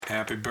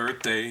Happy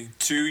birthday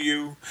to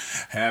you.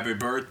 Happy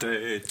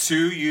birthday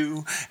to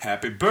you.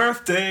 Happy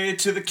birthday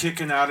to the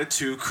Kicking Out at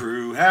 2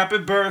 crew. Happy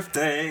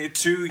birthday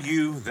to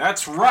you.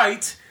 That's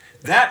right.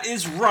 That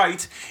is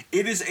right.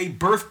 It is a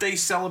birthday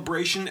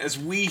celebration as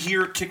we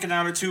here at Kicking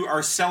Out at 2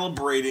 are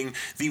celebrating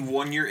the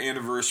 1-year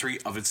anniversary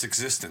of its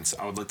existence.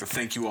 I would like to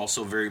thank you all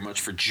so very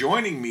much for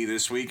joining me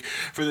this week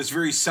for this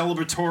very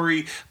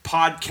celebratory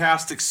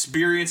podcast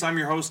experience. I'm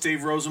your host, Dave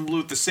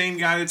Rosenbluth, the same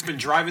guy that's been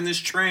driving this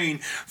train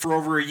for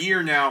over a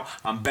year now.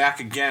 I'm back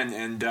again,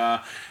 and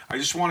I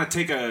just want to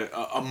take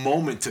a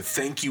moment to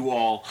thank you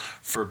all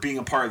for being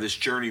a part of this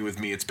journey with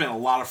me. It's been a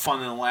lot of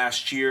fun in the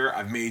last year.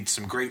 I've made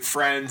some great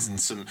friends and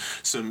some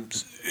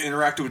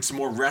interacted with some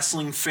more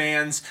wrestling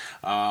fans.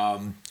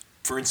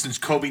 For instance,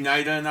 Kobe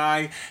Naida and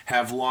I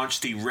have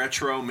launched the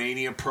Retro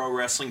Mania Pro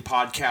Wrestling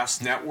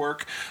Podcast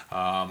Network.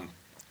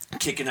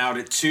 Kicking Out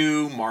at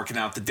 2, Marking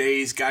Out the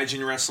Days,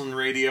 Gaijin Wrestling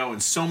Radio,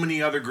 and so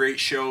many other great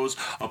shows.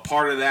 A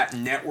part of that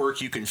network.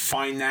 You can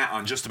find that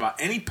on just about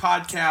any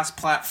podcast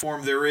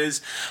platform there is,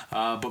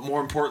 but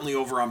more importantly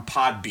over on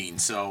Podbean.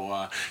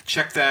 So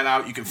check that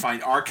out. You can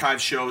find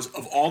archive shows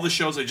of all the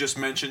shows I just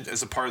mentioned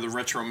as a part of the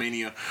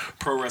Retromania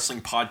Pro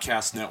Wrestling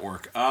Podcast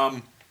Network.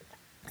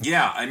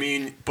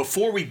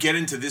 Before we get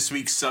into this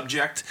week's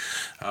subject,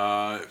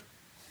 I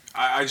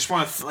just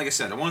want to, like I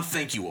said, I want to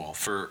thank you all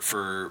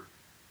for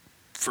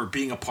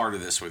being a part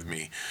of this with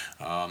me.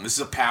 This is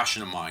a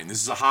passion of mine.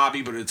 This is a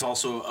hobby, but it's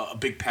also a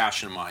big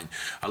passion of mine.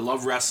 I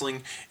love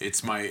wrestling.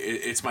 It's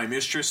my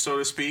mistress, so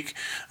to speak.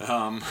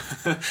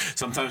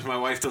 Sometimes my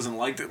wife doesn't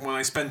like it when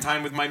I spend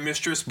time with my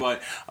mistress,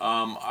 but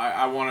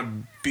I want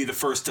to be the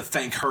first to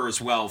thank her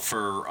as well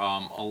for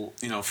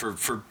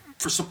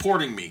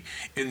supporting me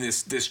in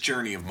this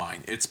journey of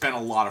mine. It's been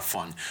a lot of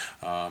fun.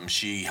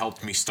 She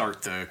helped me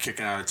start the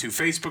Kicking Out at 2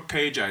 Facebook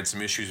page. I had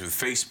some issues with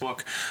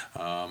Facebook,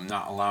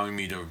 not allowing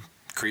me to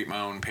create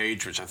my own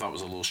page, which I thought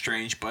was a little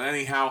strange. But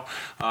anyhow,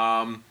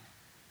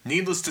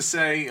 needless to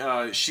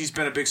say, she's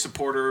been a big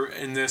supporter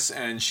in this,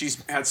 and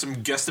she's had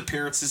some guest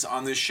appearances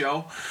on this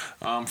show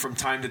from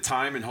time to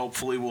time, and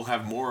hopefully we'll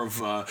have more of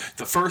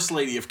the First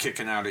Lady of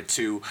Kicking Out at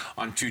 2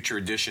 on future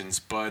editions.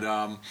 But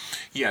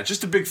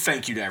just a big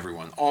thank you to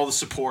everyone, all the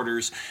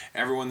supporters,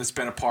 everyone that's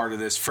been a part of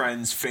this,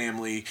 friends,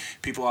 family,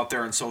 people out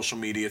there on social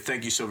media.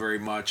 Thank you so very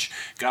much.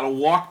 Got to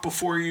walk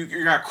before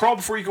you got to crawl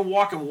before you can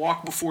walk, and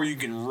walk before you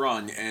can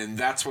run, and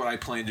that's what I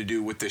plan to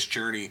do with this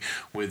journey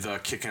with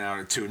Kicking Out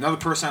at 2. Another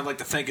person I'd like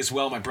to thank as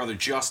well, my brother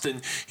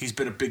Justin. He's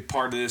been a big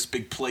part of this,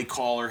 big play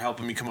caller,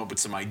 helping me come up with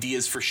some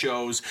ideas for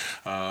shows,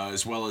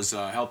 as well as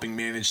helping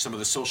manage some of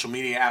the social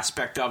media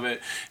aspect of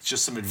it. It's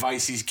just some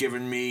advice he's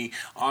given me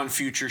on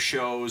future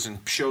shows and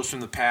shows from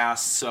the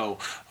past. So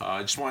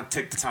I just want to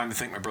take the time to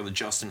thank my brother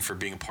Justin for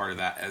being a part of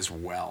that as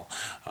well.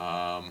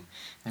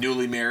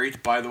 Newly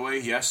married, by the way.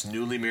 Yes,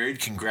 newly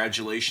married.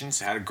 Congratulations.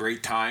 Had a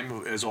great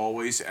time, as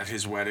always, at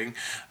his wedding.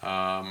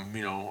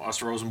 Us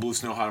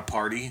Rosenbluths know how to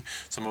party.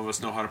 Some of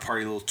us know how to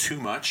party a little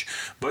too much.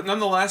 But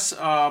nonetheless,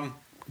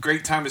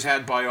 great time is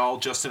had by all.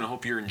 Justin, I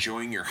hope you're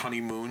enjoying your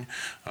honeymoon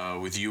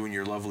with you and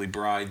your lovely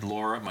bride,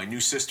 Laura, my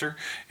new sister.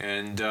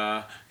 And,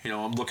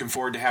 I'm looking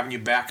forward to having you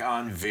back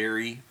on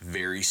very,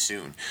 very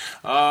soon.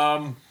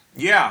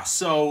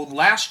 So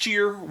last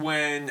year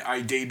when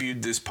I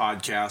debuted this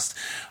podcast,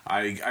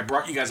 I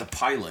brought you guys a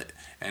pilot,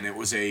 and it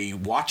was a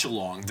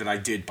watch-along that I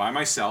did by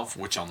myself,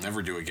 which I'll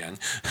never do again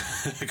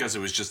because it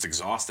was just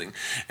exhausting,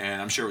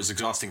 and I'm sure it was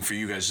exhausting for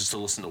you guys just to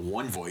listen to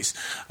one voice.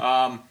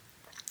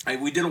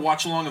 We did a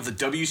watch-along of the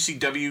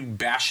WCW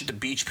Bash at the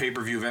Beach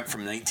pay-per-view event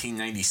from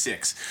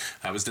 1996.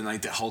 That was the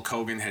night that Hulk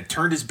Hogan had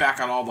turned his back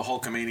on all the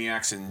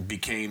Hulkamaniacs and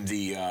became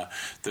the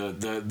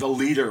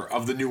leader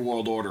of the New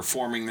World Order,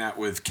 forming that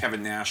with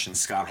Kevin Nash and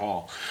Scott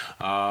Hall.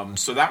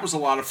 So that was a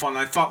lot of fun.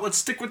 I thought, let's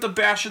stick with the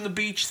Bash at the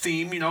Beach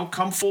theme,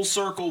 come full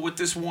circle with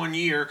this 1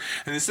 year.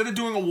 And instead of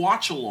doing a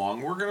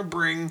watch-along, we're going to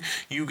bring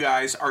you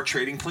guys our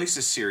Trading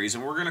Places series,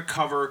 and we're going to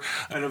cover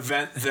an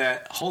event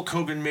that Hulk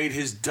Hogan made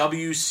his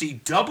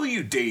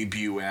WCW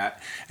debut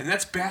at, and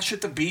that's Bash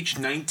at the Beach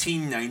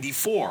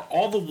 1994.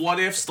 All the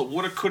what-ifs, the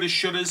woulda, coulda,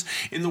 shouldas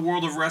in the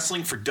world of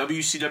wrestling for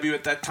WCW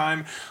at that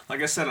time.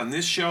 Like I said, on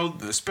this show,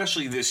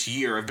 especially this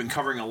year, I've been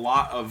covering a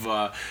lot of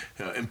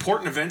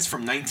important events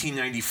from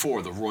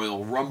 1994. The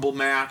Royal Rumble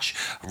match,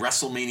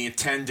 WrestleMania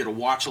 10, did a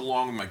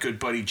watch-along with my good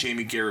buddy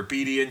Jamie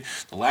Garabedian.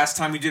 The last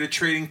time we did a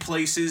Trading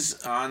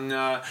Places on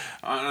a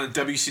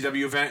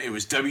WCW event, it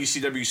was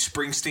WCW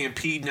Spring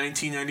Stampede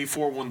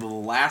 1994, one of the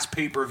last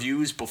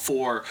pay-per-views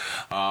before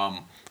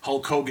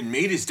Hulk Hogan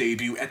made his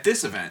debut at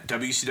this event,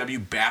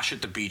 WCW Bash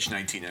at the Beach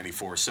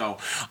 1994. So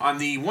on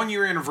the 1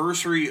 year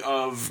anniversary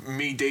of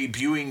me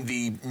debuting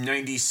the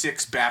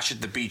 96 Bash at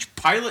the Beach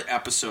pilot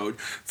episode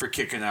for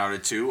Kicking Out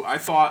at 2, I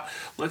thought,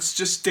 let's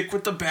just stick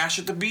with the Bash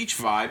at the Beach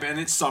vibe, and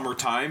it's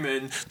summertime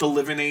and the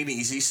living ain't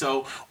easy,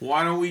 so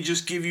why don't we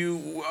just give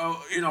you,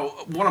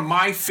 one of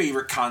my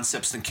favorite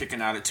concepts in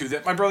Kicking Out at 2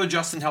 that my brother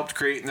Justin helped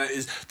create, and that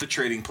is the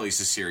Trading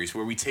Places series,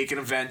 where we take an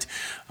event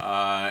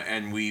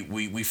and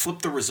we flip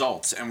the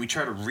results. and we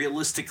try to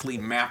realistically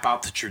map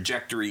out the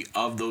trajectory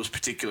of those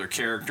particular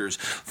characters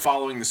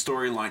following the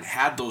storyline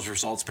had those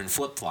results been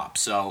flip-flopped.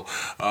 So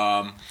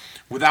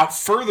without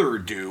further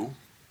ado,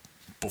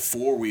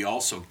 before we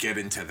also get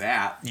into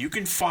that, you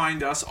can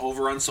find us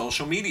over on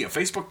social media.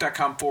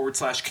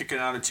 Facebook.com/Kicking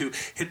Out at 2.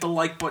 Hit the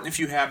like button if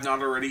you have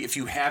not already. If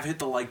you have hit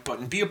the like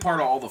button, be a part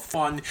of all the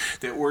fun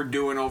that we're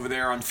doing over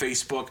there on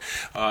Facebook.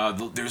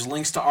 There's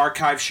links to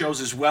archive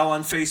shows as well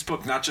on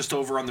Facebook, not just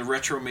over on the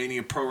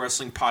Retromania Pro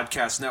Wrestling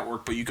Podcast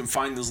Network, but you can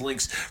find those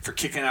links for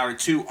Kicking Out at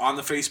 2 on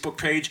the Facebook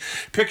page.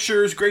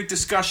 Pictures, great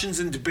discussions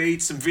and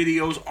debates, some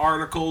videos,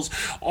 articles,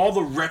 all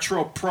the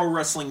retro pro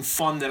wrestling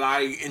fun that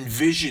I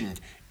envisioned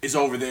is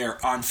over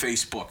there on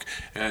Facebook,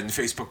 and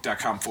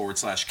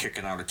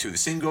Facebook.com/Kicking Out at 2. The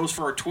same goes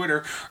for our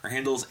Twitter. Our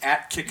handle is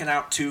 @Kicking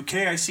Out 2,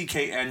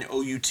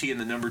 KICKNOUT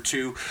and the number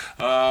 2.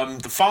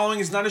 The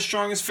following is not as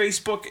strong as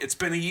Facebook. It's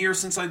been a year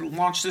since I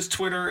launched this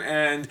Twitter,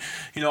 and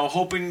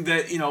hoping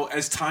that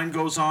as time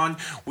goes on,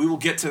 we will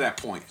get to that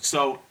point.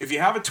 So if you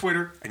have a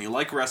Twitter and you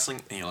like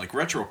wrestling and you like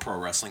retro pro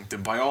wrestling,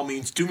 then by all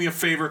means, do me a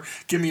favor,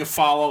 give me a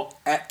follow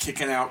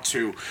 @Kicking Out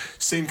 2.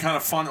 Same kind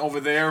of fun over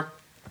there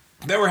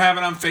that we're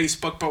having on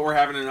Facebook, but we're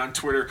having it on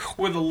Twitter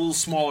with a little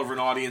smaller of an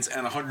audience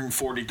and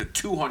 140 to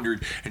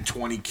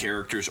 220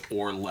 characters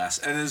or less.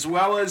 And as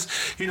well as,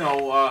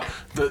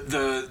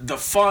 the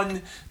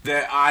fun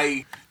that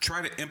I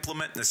try to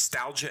implement,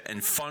 nostalgia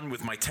and fun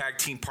with my tag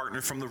team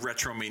partner from the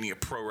Retromania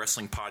Pro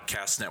Wrestling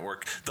Podcast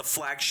Network, the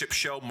flagship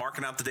show,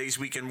 marking out the days,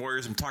 Weekend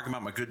Warriors. I'm talking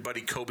about my good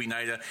buddy Kobe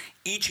Naida.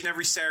 Each and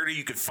every Saturday,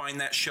 you can find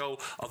that show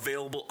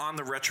available on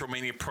the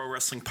Retromania Pro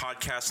Wrestling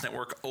Podcast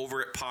Network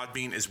over at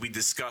Podbean as we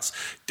discuss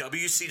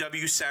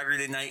WCW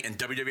Saturday Night and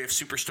WWF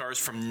Superstars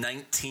from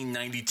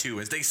 1992.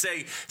 As they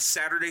say,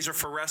 Saturdays are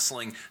for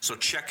wrestling, so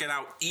check it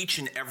out each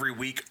and every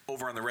week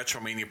over on the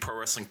Retromania Pro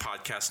Wrestling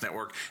Podcast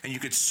Network. And you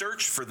could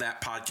search for that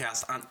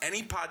podcast on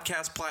any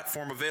podcast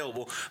platform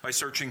available by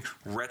searching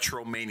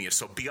Retromania.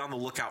 So be on the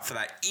lookout for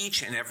that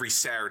each and every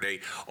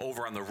Saturday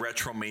over on the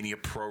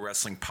Retromania Pro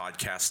Wrestling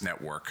Podcast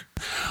Network.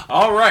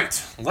 All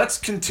right, let's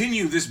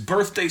continue this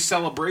birthday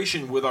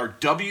celebration with our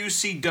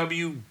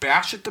WCW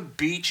Bash at the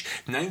Beach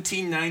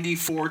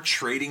 1994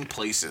 Trading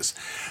Places.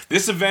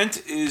 This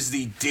event is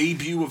the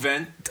debut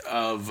event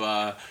of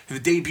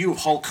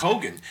Hulk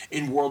Hogan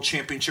in World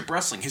Championship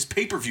Wrestling, his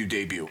pay-per-view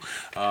debut.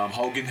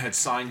 Hogan had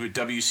signed with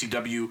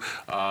WCW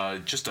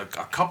just a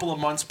couple of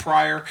months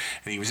prior,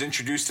 and he was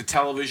introduced to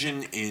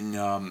television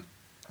in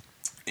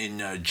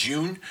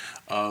June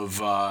of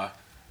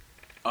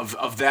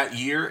that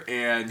year,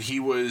 and he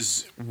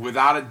was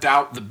without a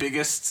doubt the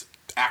biggest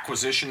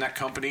acquisition that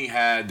company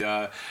had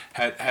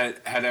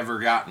ever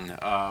gotten.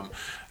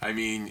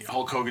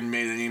 Hulk Hogan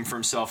made a name for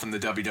himself in the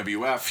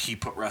WWF. He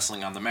put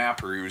wrestling on the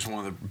map, or he was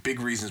one of the big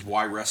reasons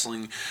why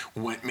wrestling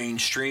went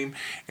mainstream.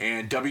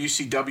 And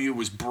WCW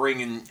was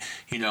bringing,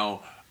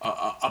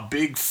 a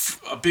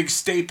big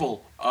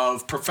staple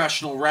of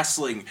professional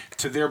wrestling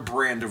to their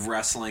brand of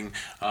wrestling.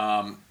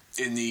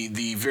 In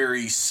the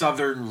very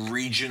southern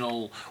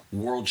regional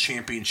World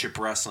Championship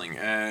Wrestling.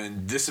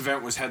 And this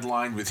event was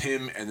headlined with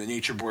him and the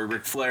Nature Boy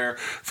Ric Flair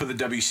for the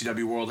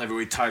WCW World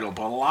Heavyweight title.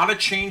 But a lot of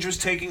change was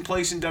taking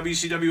place in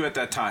WCW at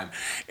that time.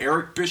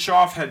 Eric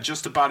Bischoff had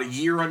just about a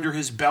year under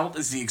his belt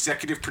as the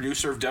executive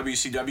producer of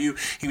WCW.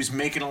 He was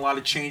making a lot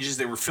of changes.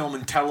 They were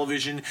filming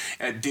television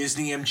at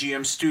Disney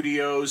MGM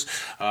Studios.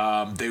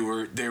 They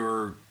were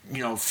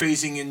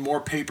phasing in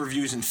more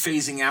pay-per-views and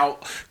phasing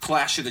out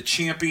Clash of the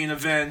Champion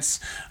events.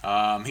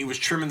 He was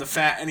trimming the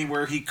fat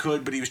anywhere he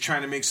could, but he was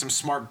trying to make some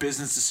smart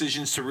business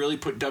decisions to really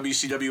put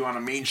WCW on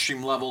a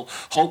mainstream level.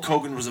 Hulk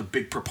Hogan was a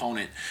big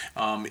proponent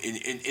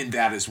in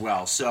that as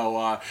well.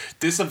 So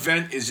this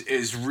event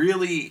is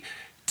really,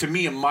 to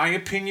me, in my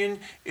opinion,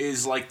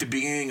 is like the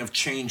beginning of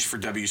change for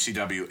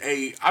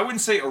WCW. I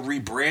wouldn't say a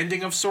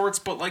rebranding of sorts,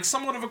 but like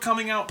somewhat of a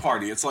coming out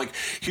party. It's like,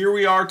 here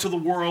we are to the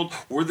world.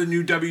 We're the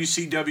new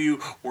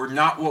WCW. We're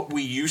not what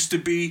we used to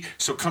be,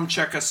 so come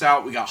check us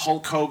out. We got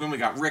Hulk Hogan. We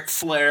got Ric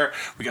Flair.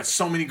 We got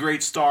so many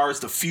great stars.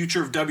 The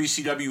future of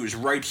WCW is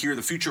right here.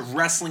 The future of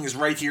wrestling is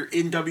right here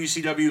in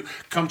WCW.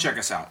 Come check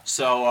us out.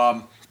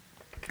 So,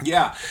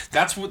 yeah,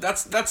 that's what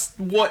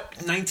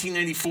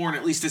 1994 and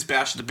at least this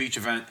Bash at the Beach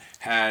event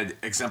had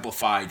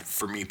exemplified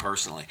for me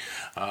personally.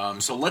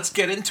 So let's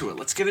get into it.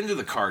 Let's get into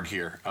the card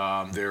here.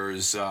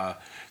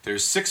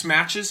 There's 6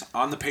 matches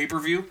on the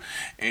pay-per-view,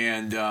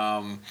 and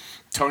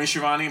Tony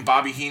Schiavone and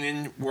Bobby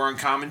Heenan were on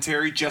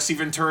commentary. Jesse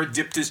Ventura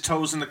dipped his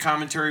toes in the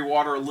commentary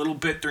water a little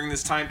bit during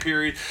this time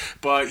period,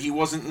 but he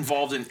wasn't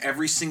involved in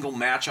every single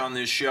match on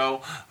this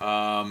show.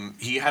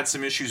 He had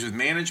some issues with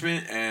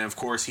management, and of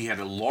course he had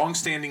a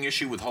long-standing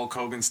issue with Hulk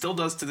Hogan. Still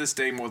does to this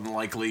day, more than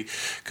likely,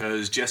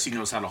 because Jesse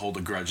knows how to hold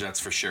a grudge,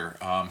 that's for sure.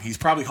 He's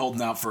probably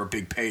holding out for a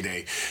big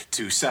payday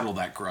to settle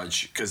that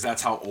grudge, because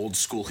that's how old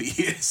school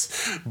he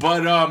is.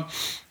 But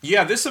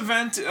yeah, this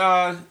event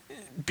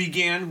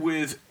began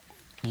with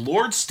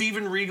Lord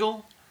Steven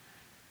Regal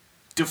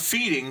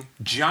defeating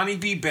Johnny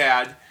B.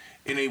 Bad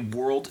in a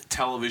world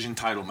television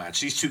title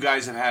match. These two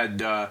guys have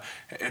had,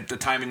 at the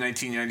time in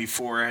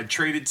 1994, had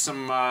traded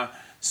some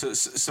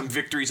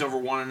victories over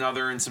one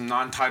another in some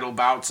non-title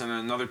bouts and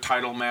another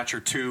title match or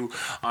two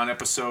on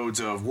episodes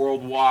of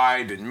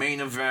Worldwide and Main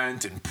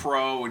Event and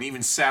Pro and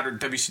even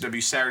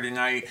WCW Saturday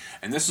Night.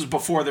 And this was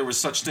before there was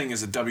such thing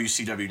as a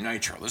WCW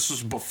Nitro. This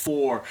was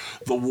before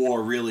the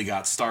war really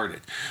got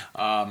started.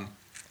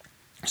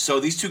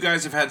 So these two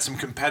guys have had some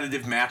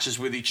competitive matches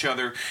with each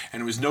other,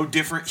 and it was no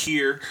different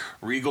here.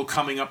 Regal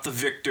coming up the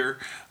victor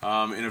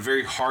in a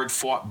very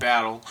hard-fought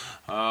battle.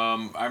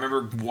 I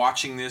remember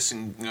watching this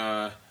and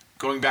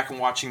going back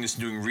and watching this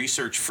and doing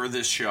research for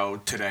this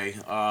show today.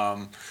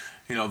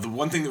 The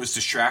one thing that was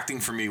distracting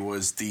for me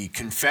was the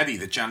confetti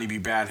that Johnny B.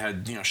 Bad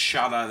had,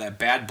 shot out of that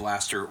Bad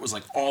Blaster. It was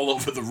like all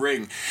over the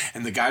ring,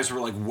 and the guys were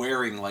like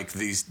wearing like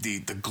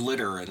the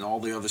glitter and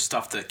all the other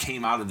stuff that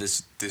came out of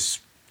this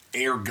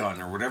air gun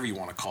or whatever you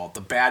want to call it,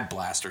 the Bad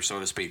Blaster, so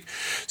to speak.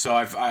 So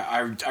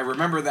I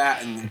remember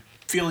that and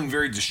feeling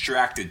very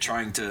distracted,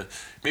 trying to,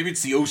 maybe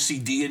it's the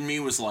OCD in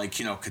me was like,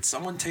 could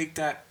someone take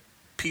that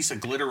piece of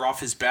glitter off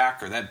his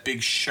back or that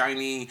big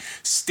shiny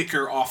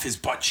sticker off his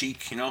butt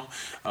cheek, Yeah,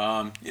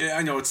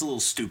 I know it's a little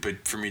stupid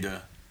for me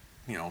to,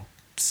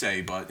 say,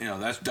 but,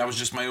 that was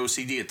just my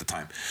OCD at the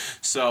time.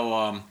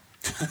 So,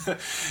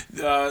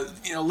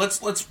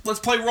 let's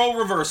play role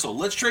reversal.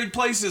 Let's trade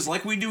places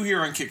like we do here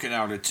on Kicking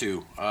Out at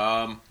 2.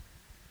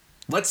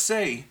 Let's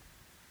say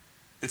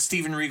that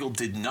Steven Regal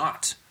did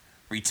not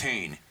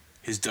retain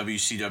his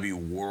WCW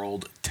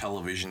World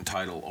Television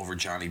title over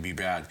Johnny B.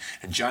 Bad,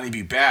 and Johnny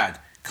B. Bad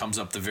comes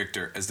up the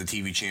victor as the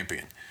TV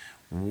champion.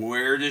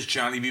 Where does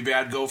Johnny B.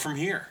 Bad go from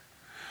here?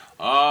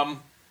 To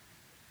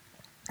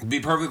be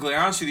perfectly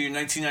honest with you, in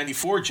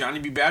 1994, Johnny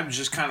B. Bad was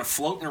just kind of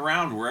floating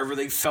around wherever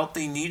they felt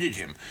they needed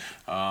him.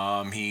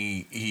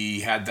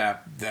 He had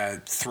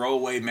that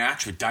throwaway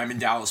match with Diamond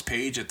Dallas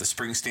Page at the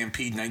Spring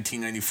Stampede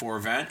 1994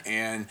 event,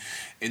 and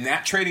in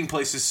that trading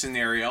places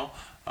scenario,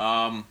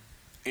 I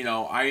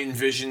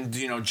envisioned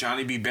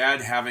Johnny B.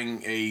 Bad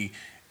having a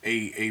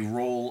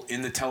role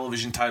in the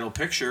television title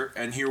picture,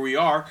 and here we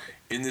are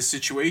in this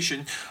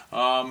situation.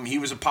 He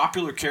was a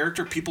popular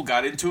character. People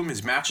got into him.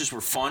 His matches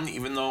were fun,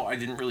 even though I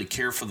didn't really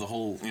care for the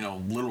whole,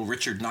 Little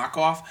Richard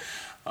knockoff.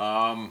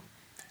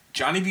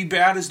 Johnny B.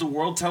 Bad as the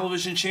World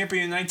Television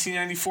Champion in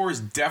 1994 is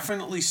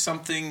definitely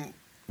something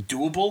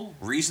doable,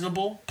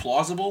 reasonable,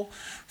 plausible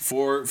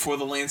for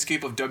the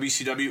landscape of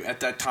WCW at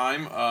that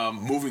time.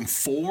 Moving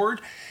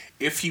forward,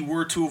 if he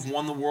were to have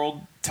won the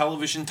World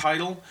Television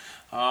title,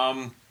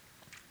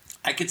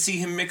 I could see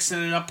him mixing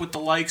it up with the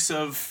likes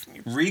of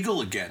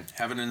Regal again,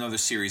 having another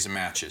series of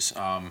matches.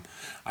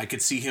 I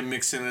could see him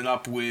mixing it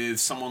up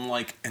with someone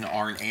like an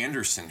Arn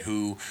Anderson,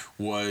 who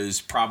was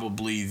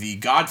probably the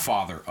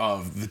godfather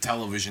of the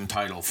television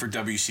title for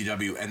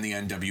WCW and the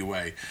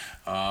NWA.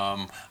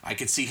 I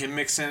could see him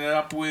mixing it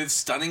up with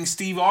Stunning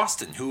Steve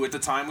Austin, who at the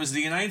time was the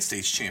United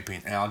States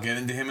champion, and I'll get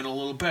into him in a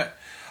little bit.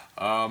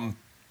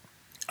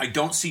 I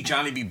don't see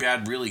Johnny B.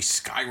 Bad really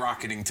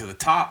skyrocketing to the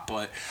top,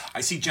 but I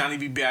see Johnny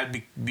B.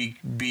 Bad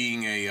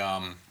being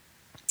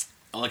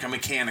like a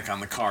mechanic on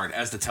the card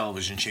as the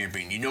television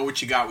champion. You know what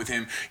you got with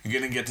him. You're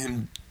going to get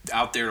him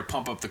out there to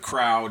pump up the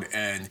crowd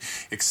and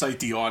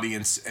excite the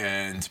audience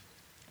and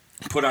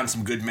put on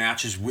some good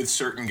matches with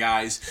certain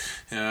guys.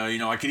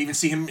 I could even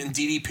see him in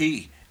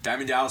DDP,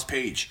 Diamond Dallas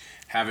Page,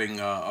 having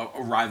a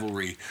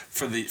rivalry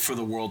for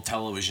the World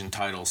Television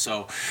title.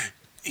 So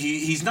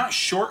He's not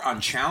short on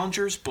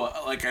challengers,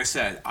 but like I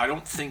said, I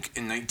don't think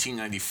in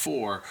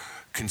 1994,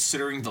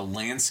 considering the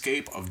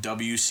landscape of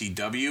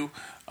WCW,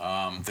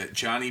 that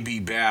Johnny B.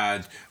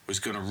 Bad was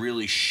going to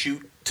really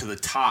shoot to the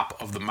top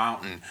of the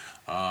mountain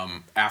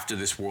after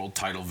this World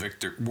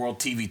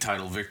TV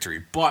title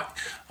victory. But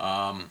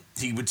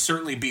he would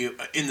certainly be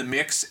in the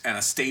mix and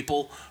a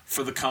staple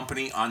for the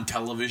company on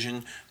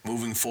television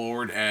moving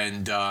forward.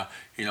 And,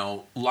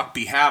 luck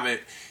be have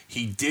it,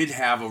 he did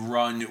have a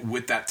run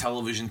with that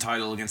television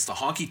title against the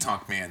Honky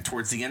Tonk Man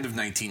towards the end of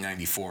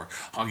 1994.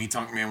 Honky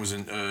Tonk Man was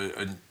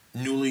a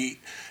newly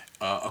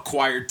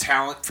acquired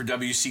talent for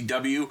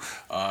WCW,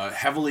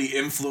 heavily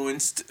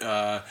influenced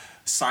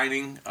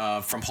signing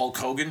from Hulk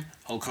Hogan.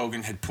 Hulk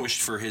Hogan had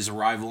pushed for his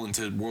arrival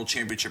into World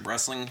Championship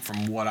Wrestling,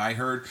 from what I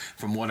heard,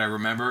 from what I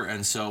remember.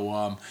 And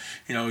so,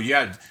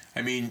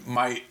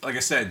 like I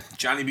said,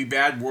 Johnny B.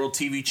 Bad, World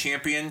TV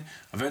Champion.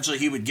 Eventually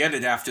he would get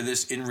it after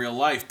this in real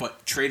life,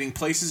 but trading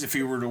places, if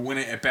he were to win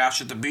it at Bash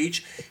at the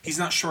Beach, he's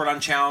not short on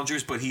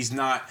challengers, but he's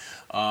not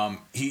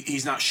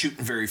he's not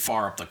shooting very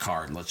far up the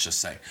card, let's just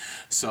say.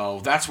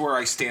 So that's where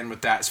I stand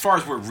with that. As far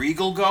as where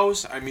Regal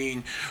goes,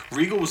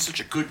 Regal was such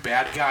a good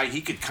bad guy,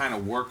 he could kind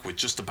of work with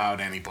just about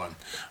anyone.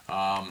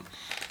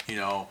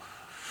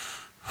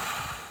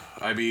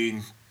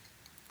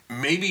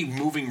 Maybe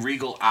moving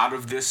Regal out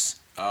of this,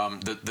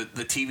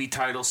 the TV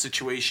title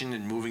situation,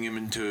 and moving him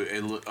into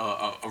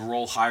a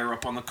role higher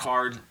up on the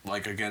card,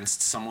 like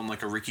against someone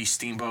like a Ricky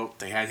Steamboat.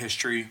 They had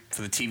history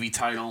for the TV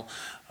title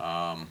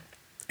a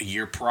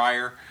year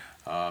prior.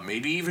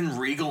 Maybe even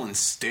Regal and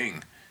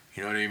Sting.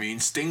 You know what I mean?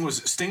 Sting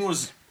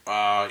was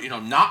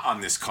not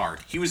on this card.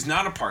 He was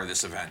not a part of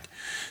this event.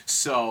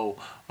 So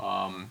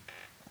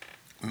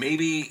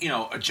maybe,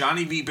 a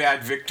Johnny B.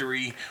 Bad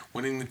victory,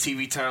 winning the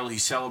TV title. He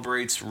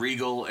celebrates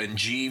Regal and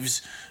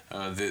Jeeves,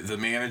 the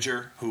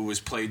manager, who was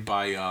played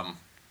by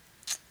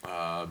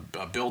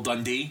Bill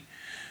Dundee.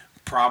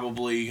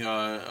 Probably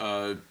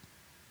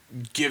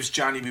gives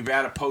Johnny B.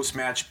 Bad a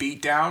post-match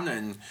beatdown,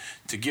 and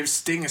to give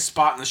Sting a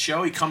spot in the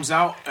show, he comes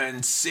out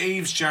and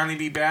saves Johnny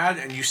B. Bad,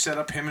 and you set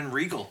up him and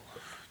Regal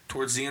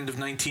towards the end of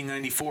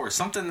 1994.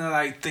 Something that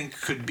I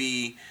think could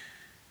be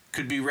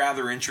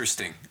rather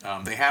interesting.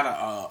 They had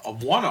a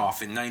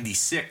one-off in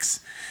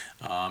 96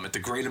 at the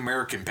Great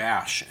American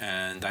Bash,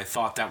 and I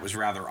thought that was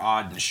rather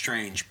odd and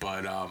strange,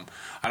 but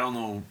I don't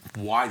know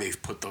why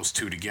they've put those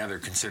two together,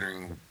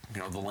 considering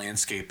the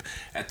landscape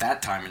at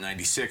that time in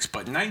 96.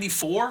 But in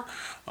 94,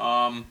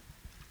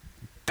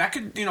 that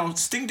could,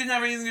 Sting didn't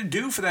have anything to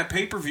do for that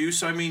pay-per-view,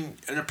 so, an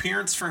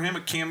appearance for him,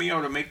 a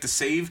cameo to make the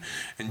save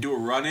and do a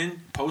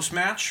run-in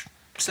post-match,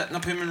 setting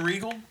up him and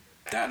Regal,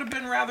 that would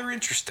have been rather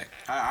interesting.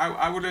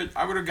 I would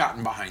have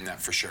gotten behind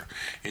that for sure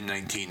in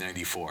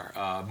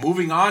 1994.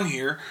 Moving on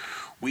here,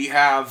 we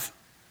have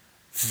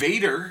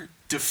Vader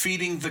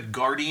defeating the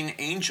Guardian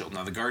Angel.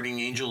 Now, the Guardian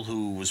Angel,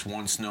 who was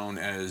once known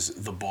as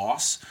the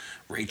Boss,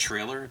 Ray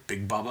Traylor,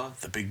 Big Bubba,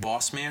 the Big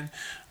Boss Man.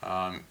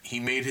 He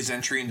made his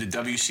entry into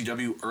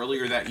WCW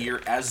earlier that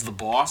year as the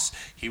Boss.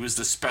 He was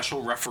the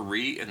special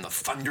referee in the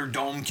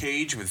Thunderdome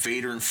cage with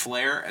Vader and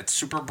Flair at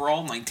Super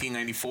Brawl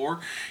 1994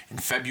 in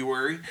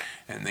February,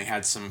 and they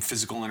had some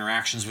physical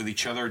interactions with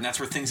each other, and that's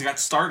where things got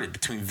started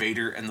between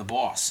Vader and the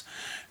Boss.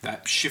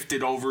 That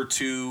shifted over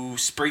to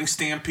Spring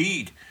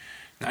Stampede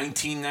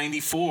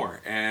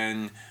 1994,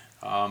 and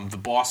the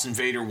Boss and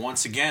Vader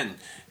once again,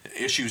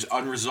 issues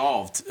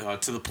unresolved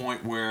to the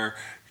point where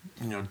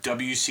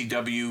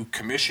WCW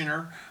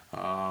commissioner,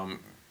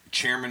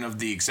 chairman of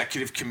the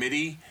executive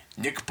committee,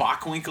 Nick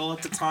Bockwinkel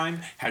at the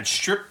time, had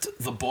stripped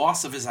the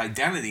Boss of his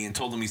identity and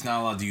told him he's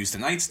not allowed to use the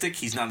nightstick.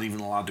 He's not even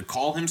allowed to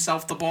call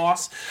himself the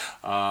Boss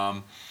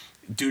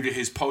due to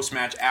his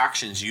post-match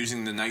actions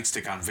using the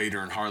nightstick on Vader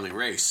and Harley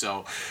Race.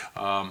 So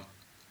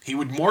he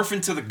would morph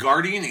into the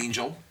Guardian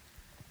Angel.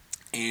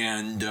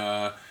 And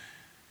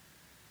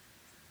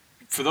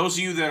for those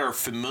of you that are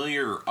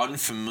familiar or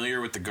unfamiliar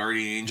with the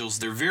Guardian Angels,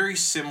 they're very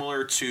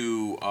similar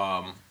to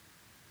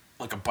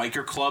like a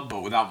biker club,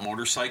 but without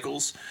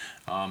motorcycles.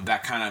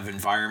 That kind of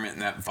environment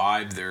and that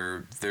vibe.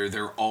 They're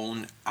their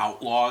own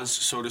outlaws,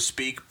 so to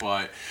speak,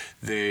 but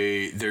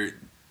they're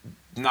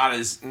not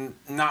in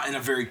a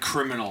very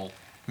criminal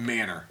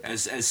manner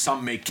as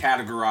some may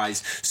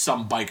categorize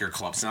some biker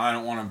clubs. Now, I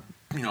don't want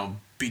to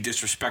be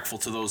disrespectful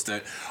to those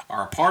that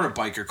are a part of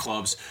biker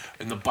clubs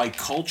and the bike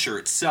culture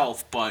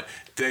itself, but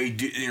they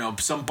do,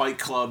 some bike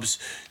clubs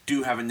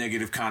do have a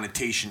negative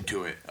connotation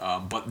to it.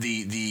 But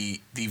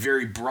the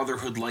very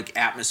brotherhood-like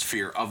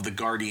atmosphere of the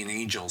Guardian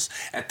Angels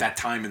at that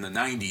time in the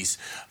 90s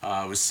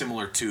was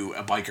similar to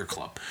a biker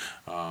club,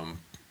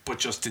 but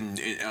just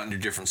under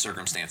different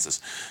circumstances.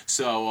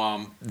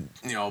 So,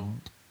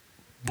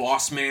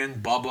 Boss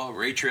Man, Bubba,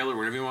 Ray Traylor,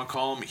 whatever you want to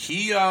call him,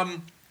 he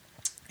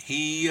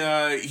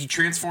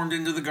transformed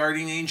into the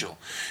Guardian Angel,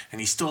 and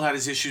he still had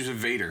his issues with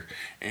Vader.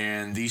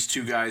 And these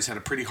two guys had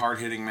a pretty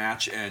hard-hitting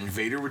match, and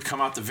Vader would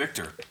come out the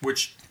victor,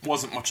 which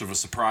wasn't much of a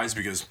surprise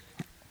because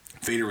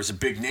Vader was a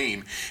big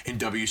name in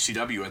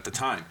WCW at the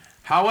time.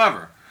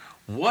 However,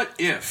 what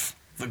if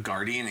the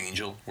Guardian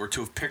Angel were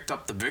to have picked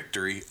up the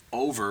victory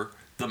over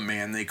the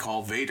man they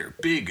call Vader,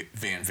 Big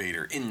Van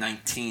Vader, in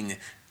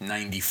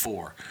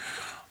 1994?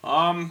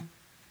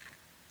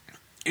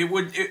 It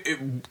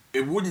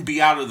wouldn't be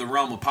out of the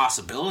realm of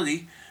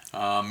possibility.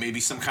 Maybe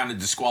some kind of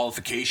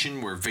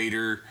disqualification where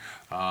Vader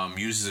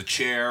uses a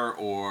chair,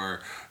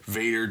 or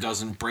Vader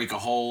doesn't break a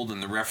hold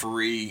and the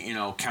referee,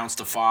 counts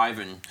to 5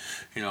 and,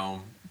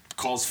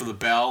 calls for the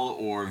bell,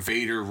 or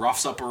Vader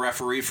roughs up a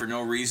referee for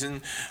no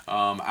reason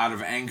out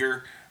of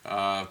anger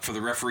for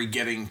the referee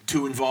getting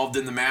too involved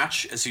in the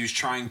match as he was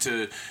trying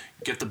to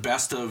get the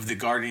best of the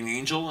Guardian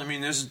Angel. I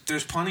mean,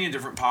 there's plenty of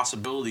different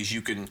possibilities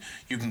you can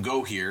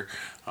go here.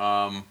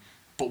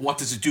 But what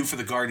does it do for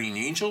the Guardian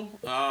Angel?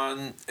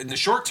 In the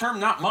short term,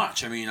 not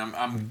much. I mean,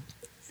 I'm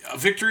a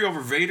victory over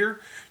Vader,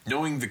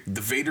 knowing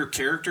the Vader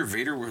character.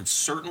 Vader would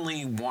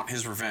certainly want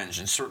his revenge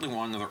and certainly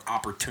want another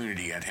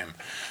opportunity at him.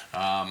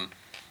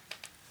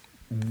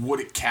 Would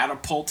it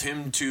catapult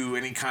him to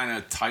any kind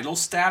of title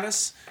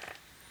status?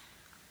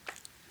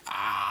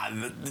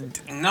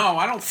 No,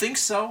 I don't think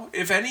so.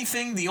 If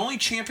anything, the only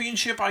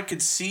championship I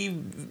could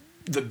see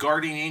the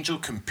Guardian Angel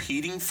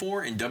competing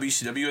for in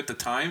WCW at the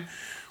time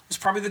was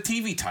probably the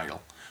TV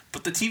title.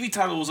 But the TV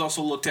title was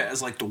also looked at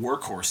as like the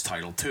workhorse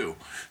title too.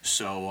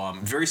 So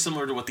very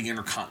similar to what the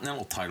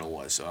Intercontinental title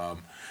was.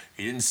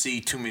 You didn't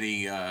see too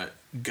many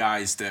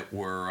guys that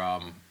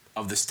were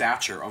of the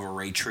stature of a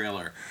Ray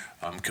Traylor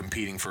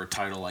competing for a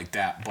title like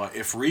that. But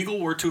if Regal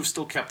were to have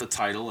still kept the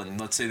title, and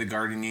let's say the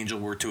Guardian Angel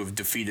were to have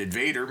defeated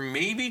Vader,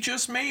 maybe,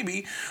 just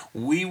maybe,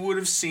 we would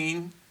have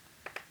seen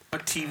a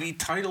TV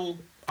title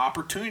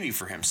opportunity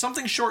for him.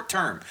 Something short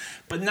term,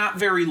 but not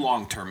very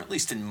long term, at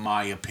least in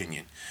my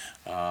opinion.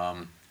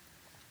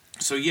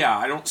 So yeah,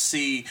 I don't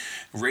see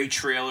Ray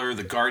Traylor,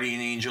 the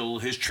Guardian Angel,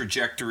 his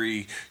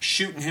trajectory,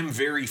 shooting him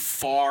very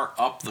far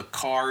up the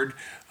card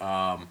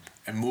and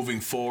moving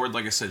forward.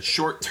 Like I said,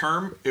 short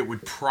term, it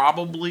would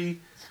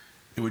probably,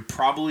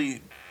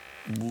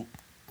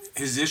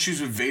 his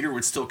issues with Vader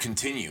would still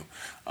continue.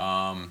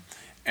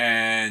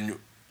 And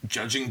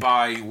judging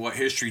by what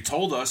history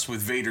told us with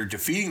Vader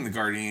defeating the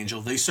Guardian Angel,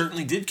 they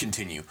certainly did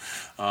continue.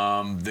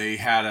 They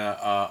had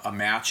a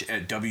match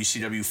at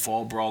WCW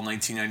Fall Brawl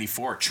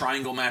 1994, a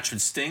triangle match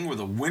with Sting, where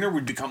the winner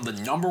would become the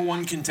number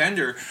one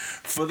contender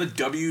for the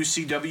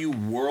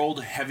WCW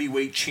World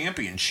Heavyweight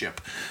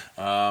Championship.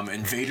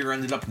 And Vader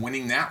ended up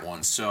winning that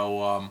one.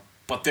 So,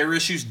 but their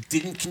issues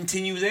didn't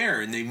continue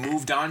there, and they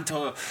moved on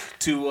to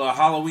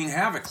Halloween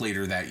Havoc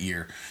later that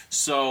year.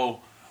 So,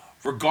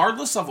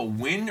 regardless of a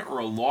win or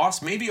a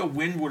loss, maybe a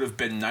win would have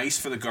been nice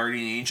for the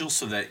Guardian Angels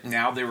so that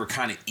now they were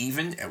kind of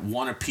even at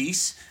one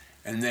apiece,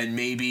 and then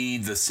maybe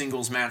the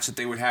singles match that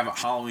they would have at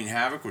Halloween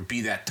Havoc would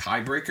be that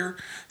tiebreaker,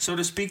 so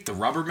to speak, the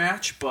rubber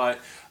match. But,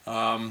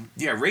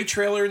 Ray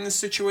Traylor in this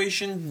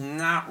situation,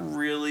 not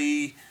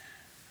really,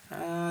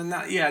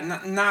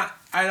 I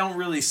don't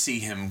really see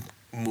him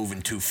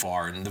moving too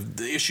far. And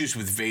the issues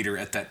with Vader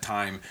at that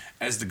time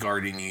as the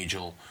Guardian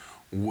Angel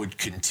would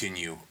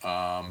continue.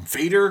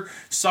 Vader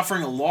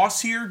suffering a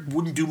loss here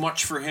wouldn't do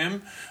much for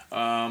him,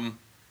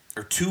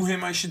 or to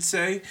him, I should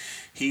say.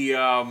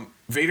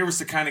 Vader was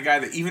the kind of guy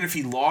that even if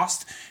he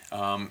lost,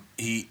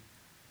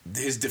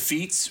 his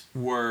defeats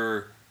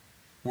were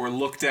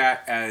looked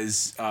at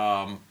as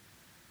not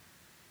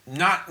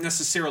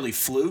necessarily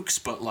flukes,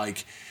 but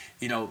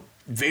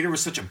Vader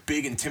was such a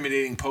big,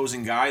 intimidating,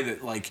 posing guy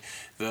that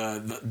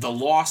the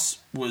loss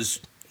was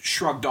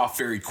shrugged off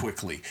very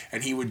quickly,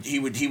 and he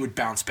would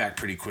bounce back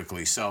pretty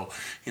quickly. So,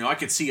 I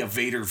could see a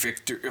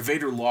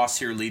Vader loss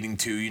here leading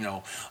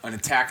to, an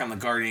attack on the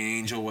Guardian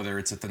Angel, whether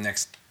it's at the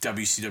next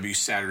WCW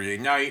Saturday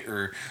night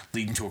or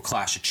leading to a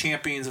Clash of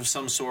Champions of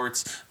some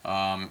sorts.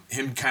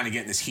 Him kind of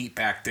getting his heat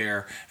back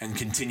there and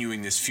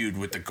continuing this feud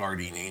with the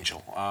Guardian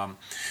Angel.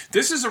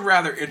 This is a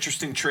rather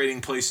interesting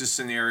trading places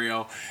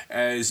scenario,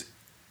 as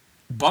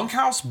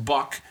Bunkhouse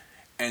Buck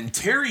and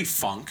Terry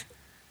Funk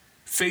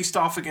faced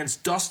off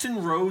against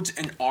Dustin Rhodes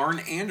and Arn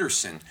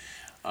Anderson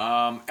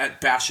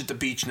at Bash at the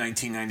Beach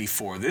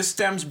 1994. This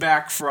stems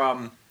back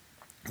from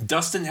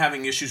Dustin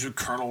having issues with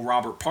Colonel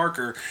Robert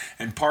Parker,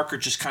 and Parker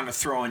just kind of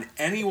throwing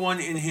anyone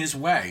in his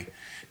way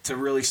to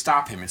really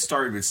stop him. It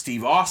started with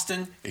Steve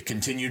Austin, it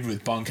continued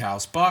with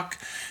Bunkhouse Buck,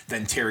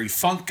 then Terry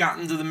Funk got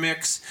into the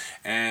mix,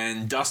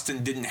 and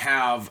Dustin didn't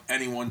have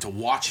anyone to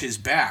watch his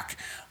back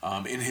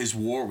in his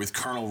war with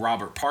Colonel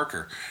Robert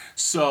Parker.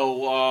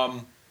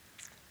 So,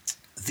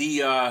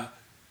 the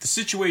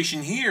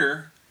situation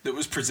here that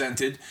was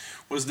presented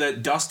was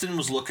that Dustin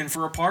was looking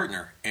for a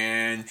partner,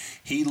 and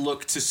he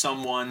looked to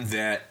someone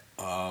that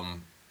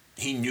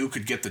he knew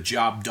could get the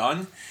job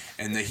done,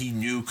 and that he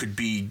knew could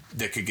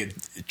get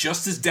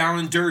just as down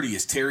and dirty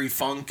as Terry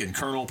Funk and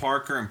Colonel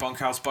Parker and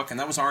Bunkhouse Buck, and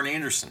that was Arn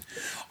Anderson.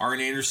 Arn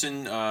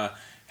Anderson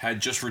had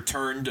just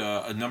returned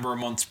a number of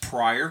months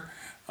prior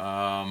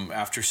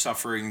after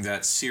suffering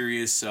that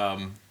serious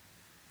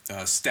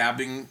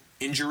stabbing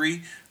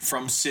injury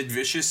from Sid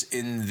Vicious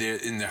in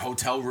the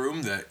hotel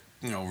room that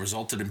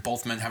resulted in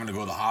both men having to go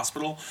to the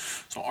hospital.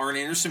 So Arn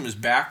Anderson was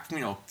back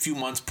a few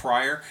months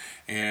prior,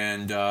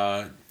 and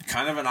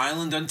kind of an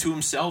island unto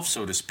himself,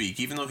 so to speak,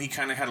 even though he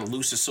kind of had a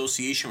loose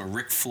association with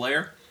Ric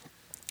Flair.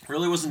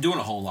 Really wasn't doing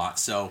a whole lot.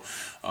 So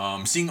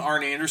seeing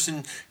Arn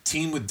Anderson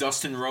team with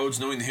Dustin Rhodes,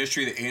 knowing the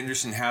history that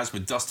Anderson has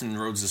with Dustin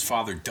Rhodes'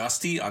 father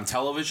Dusty on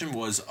television,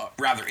 was a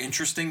rather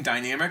interesting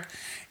dynamic,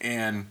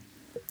 and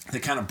they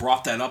kind of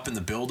brought that up in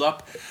the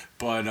build-up.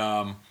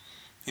 But,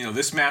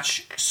 this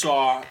match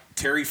saw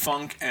Terry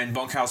Funk and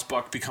Bunkhouse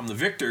Buck become the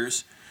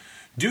victors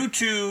due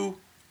to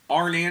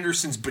Arn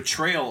Anderson's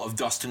betrayal of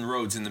Dustin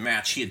Rhodes in the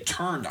match. He had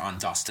turned on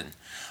Dustin.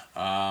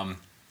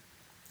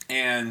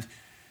 And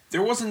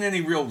there wasn't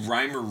any real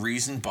rhyme or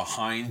reason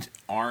behind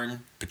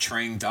Arn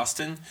betraying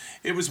Dustin.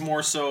 It was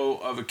more so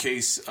of a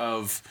case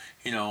of,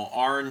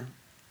 Arn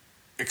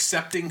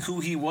accepting who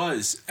he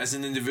was as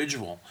an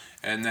individual,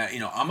 and that,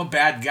 I'm a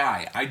bad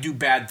guy. I do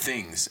bad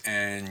things,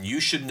 and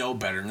you should know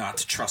better not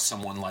to trust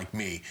someone like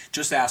me.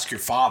 Just ask your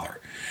father.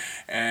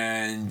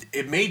 And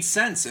it made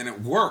sense, and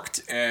it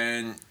worked,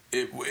 and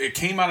it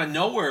came out of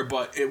nowhere,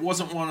 but it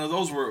wasn't one of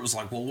those where it was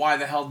like, well, why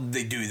the hell did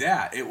they do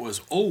that? It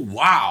was, oh,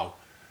 wow.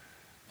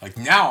 Like,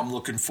 now I'm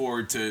looking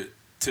forward to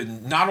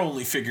not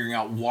only figuring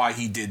out why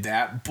he did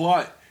that,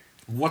 but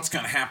what's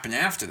going to happen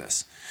after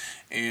this.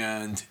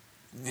 And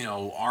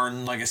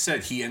Arn, like I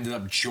said, he ended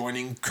up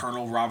joining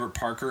Colonel Robert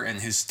Parker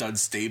and his stud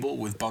stable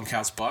with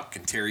Bunkhouse Buck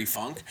and Terry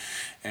Funk,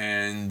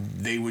 and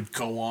they would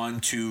go on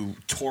to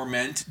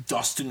torment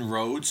Dustin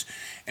Rhodes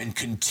and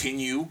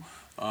continue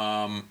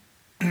the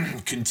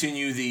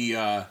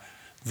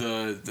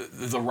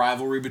the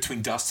rivalry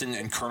between Dustin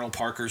and Colonel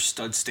Parker's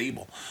stud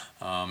stable.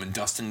 And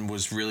Dustin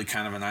was really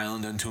kind of an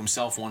island unto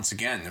himself once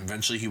again.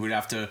 Eventually he would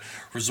have to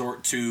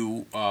resort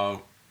to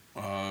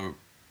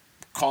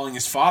calling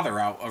his father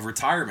out of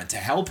retirement to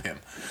help him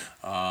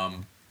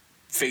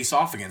face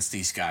off against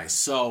these guys.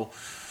 So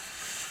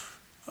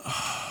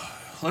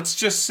let's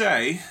just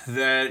say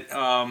that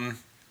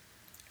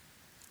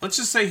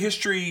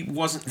history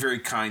wasn't very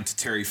kind to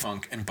Terry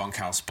Funk and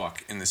Bunkhouse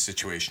Buck in this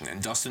situation,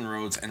 and Dustin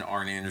Rhodes and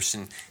Arn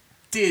Anderson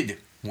did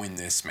win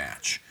this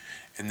match,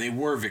 and they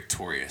were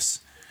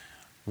victorious.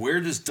 Where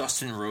does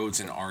Dustin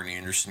Rhodes and Arn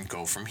Anderson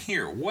go from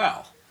here?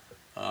 Well,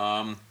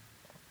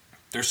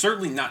 they're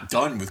certainly not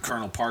done with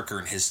Colonel Parker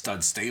and his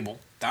stud stable,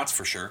 that's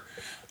for sure.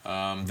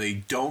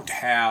 They don't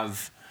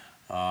have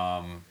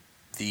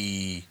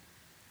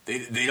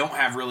They don't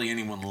have really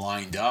anyone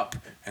lined up,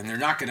 and they're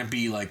not going to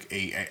be like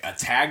a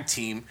tag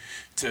team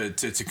to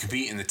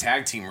compete in the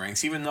tag team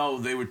ranks, even though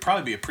they would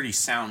probably be a pretty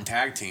sound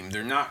tag team.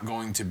 They're not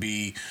going to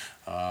be,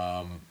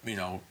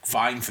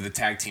 vying for the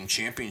tag team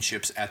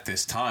championships at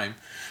this time.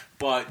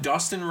 But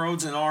Dustin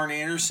Rhodes and Arn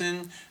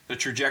Anderson, the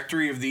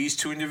trajectory of these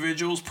two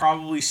individuals,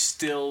 probably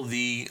still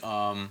the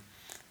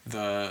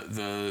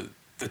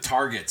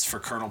targets for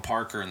Colonel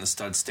Parker and the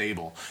stud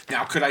stable.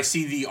 Now, could I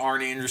see the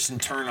Arn Anderson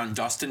turn on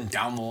Dustin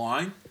down the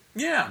line?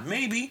 Yeah,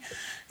 maybe.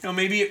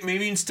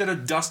 Maybe instead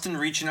of Dustin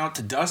reaching out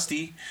to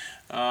Dusty,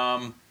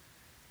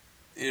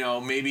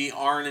 maybe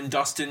Arn and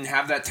Dustin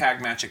have that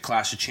tag match at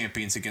Clash of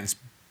Champions against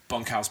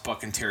Bunkhouse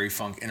Buck and Terry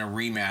Funk in a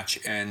rematch,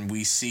 and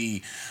we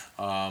see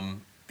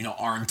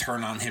Arn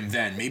turn on him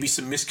then. Maybe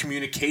some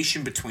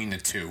miscommunication between the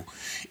two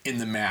in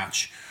the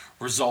match,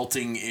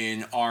 resulting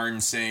in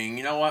Arn saying,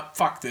 you know what,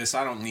 fuck this,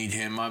 I don't need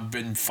him, I've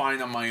been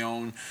fine on my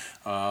own,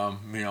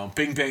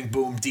 bing bang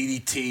boom,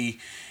 DDT,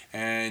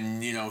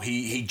 and,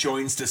 he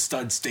joins the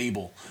stud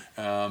stable,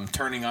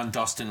 turning on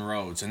Dustin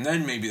Rhodes, and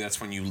then maybe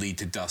that's when you lead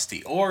to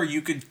Dusty. Or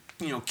you could,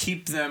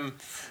 keep them,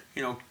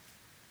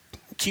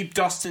 keep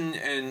Dustin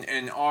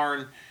and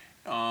Arn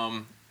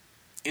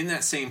in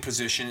that same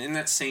position, in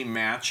that same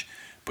match,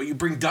 but you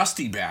bring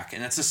Dusty back,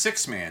 and it's a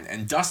 6-man,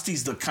 and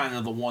Dusty's the kind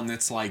of the one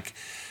that's like,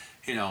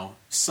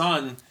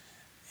 son,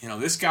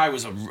 this guy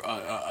was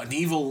an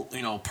evil,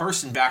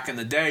 person back in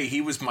the day. He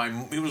was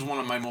one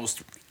of my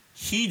most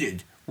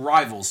heated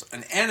rivals,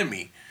 an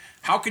enemy.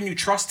 How can you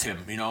trust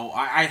him?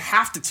 I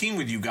have to team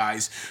with you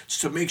guys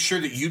to make sure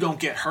that you don't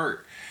get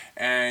hurt.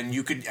 And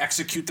you could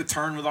execute the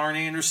turn with Arn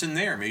Anderson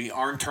there. Maybe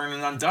Arn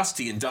turning on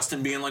Dusty and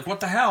Dustin being like, what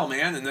the hell,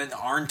 man? And then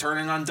Arn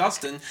turning on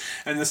Dustin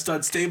and the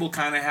stud stable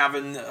kind of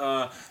having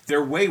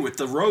their way with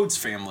the Rhodes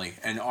family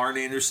and Arn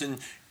Anderson's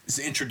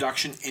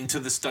introduction into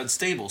the stud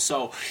stable.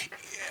 So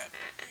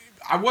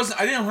I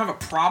didn't have a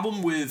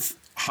problem with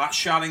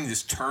hot-shotting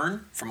this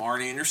turn from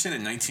Arn Anderson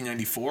in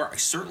 1994. I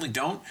certainly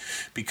don't,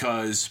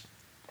 because,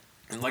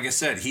 like I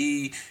said,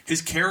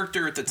 his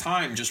character at the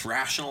time just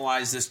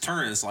rationalized this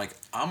turn as like,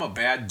 I'm a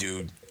bad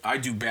dude, I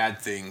do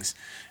bad things,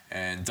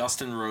 and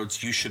Dustin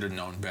Rhodes, you should have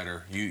known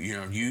better.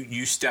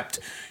 You stepped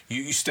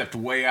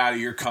way out of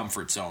your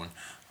comfort zone,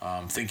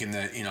 thinking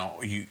that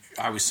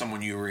I was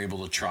someone you were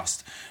able to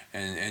trust,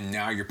 and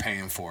now you're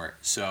paying for it.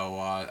 So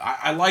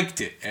I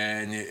liked it,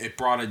 and it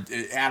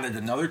added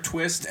another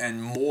twist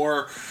and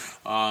more.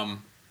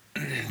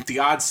 The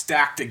odds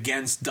stacked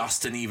against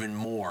Dustin even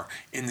more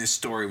in this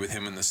story with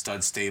him in the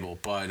stud stable,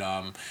 but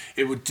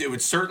it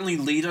would certainly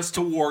lead us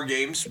to War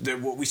Games,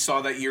 what we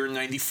saw that year in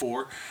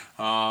 '94.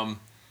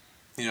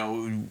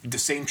 The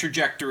same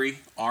trajectory.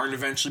 Arn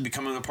eventually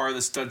becoming a part of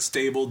the stud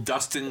stable.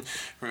 Dustin,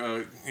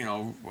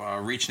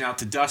 reaching out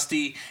to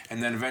Dusty,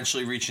 and then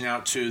eventually reaching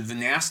out to the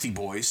Nasty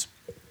Boys,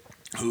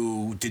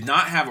 who did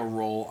not have a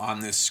role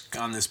on this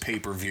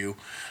pay-per-view.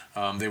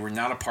 They were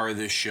not a part of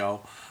this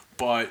show.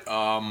 But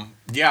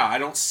I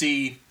don't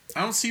see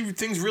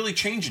things really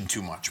changing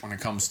too much when it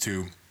comes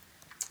to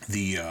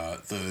the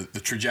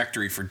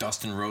trajectory for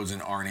Dustin Rhodes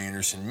and Arn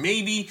Anderson.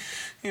 Maybe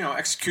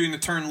executing the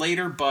turn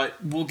later,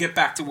 but we'll get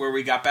back to where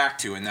we got back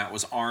to, and that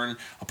was Arn,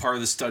 a part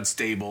of the stud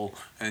stable,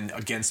 and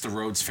against the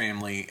Rhodes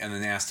family and the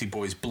Nasty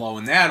Boys,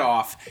 blowing that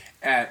off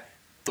at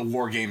the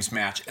War Games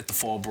match at the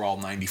Fall Brawl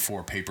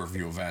 '94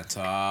 pay-per-view event.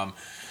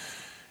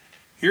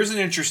 Here's an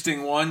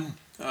interesting one.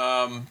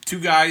 Two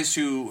guys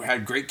who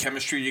had great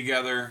chemistry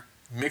together,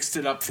 mixed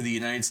it up for the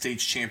United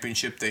States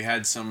Championship. They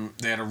had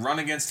a run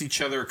against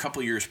each other a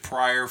couple years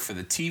prior for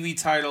the TV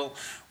title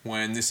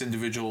when this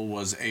individual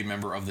was a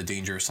member of the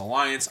Dangerous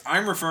Alliance.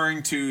 I'm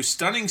referring to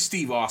Stunning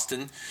Steve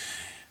Austin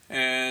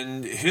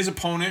and his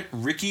opponent,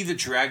 Ricky the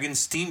Dragon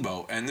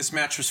Steamboat. And this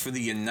match was for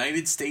the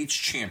United States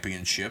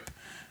Championship.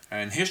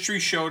 And history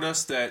showed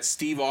us that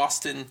Steve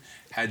Austin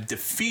had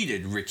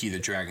defeated Ricky the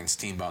Dragon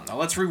Steamboat. Now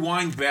let's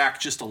rewind back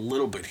just a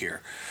little bit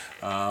here.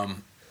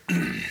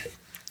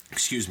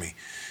 Excuse me.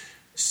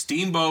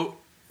 Steamboat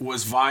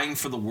was vying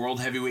for the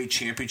World Heavyweight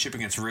Championship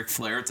against Ric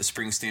Flair at the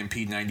Spring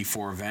Stampede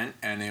 '94 event,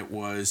 and it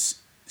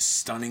was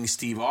Stunning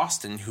Steve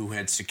Austin who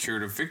had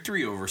secured a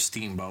victory over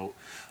Steamboat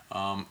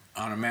in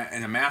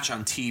a match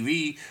on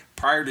TV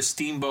prior to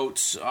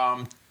Steamboat's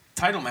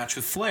title match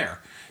with Flair,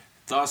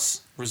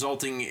 thus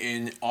resulting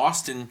in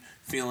Austin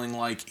feeling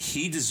like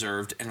he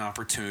deserved an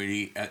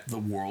opportunity at the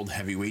World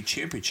Heavyweight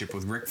Championship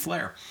with Ric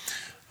Flair.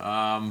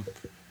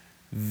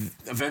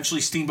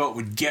 Eventually, Steamboat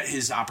would get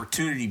his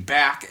opportunity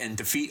back and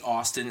defeat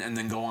Austin and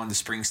then go on to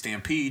Spring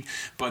Stampede.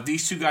 But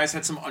these two guys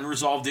had some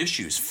unresolved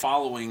issues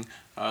following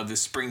the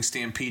Spring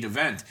Stampede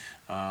event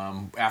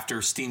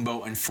after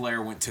Steamboat and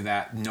Flair went to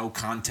that no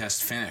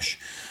contest finish.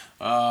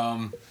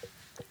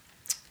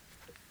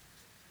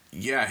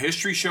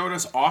 History showed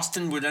us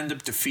Austin would end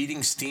up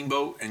defeating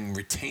Steamboat and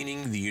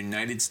retaining the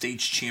United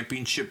States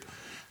Championship.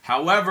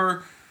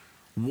 However,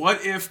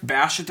 what if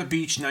Bash at the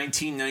Beach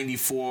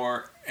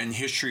 1994 and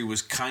history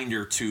was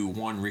kinder to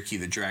one Ricky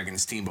the Dragon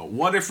Steamboat?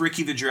 What if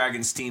Ricky the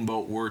Dragon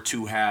Steamboat were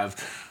to have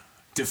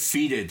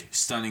defeated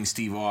Stunning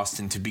Steve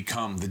Austin to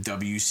become the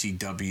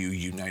WCW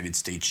United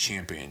States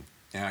Champion?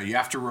 Now, you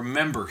have to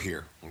remember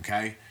here,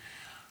 okay?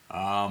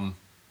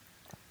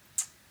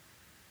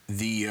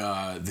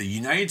 The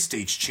United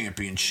States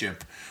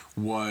Championship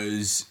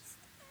was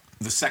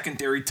the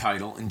secondary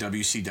title in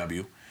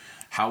WCW.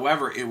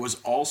 However, it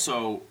was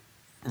also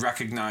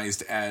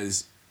recognized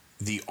as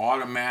the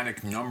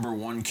automatic number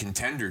one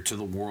contender to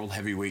the World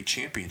Heavyweight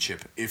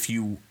Championship if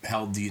you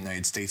held the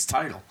United States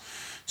title.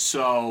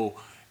 So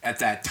at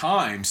that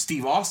time,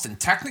 Steve Austin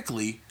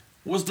technically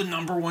was the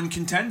number one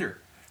contender.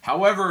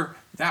 However,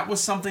 that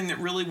was something that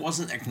really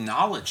wasn't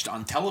acknowledged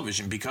on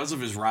television because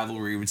of his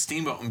rivalry with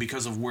Steamboat and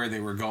because of where they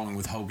were going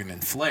with Hogan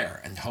and Flair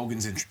and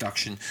Hogan's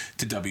introduction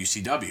to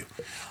WCW.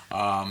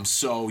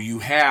 So you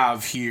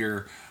have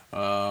here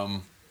the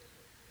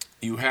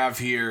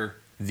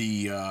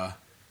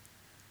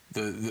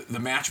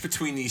match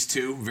between these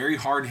two, very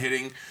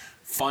hard-hitting,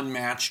 fun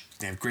match.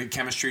 They have great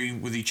chemistry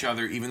with each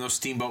other, even though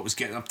Steamboat was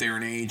getting up there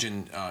in age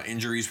and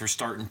injuries were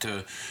starting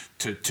to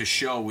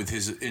show with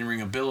his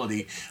in-ring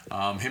ability.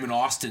 Him and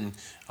Austin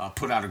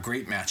put out a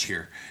great match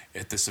here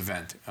at this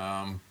event.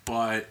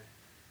 But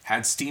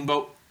had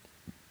Steamboat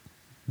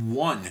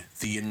won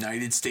the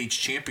United States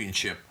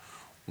Championship,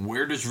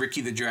 where does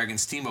Ricky the Dragon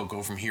Steamboat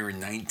go from here in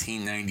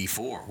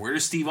 1994? Where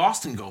does Steve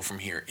Austin go from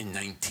here in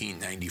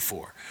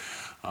 1994?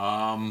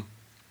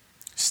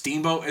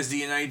 Steamboat as the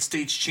United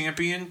States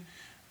Champion,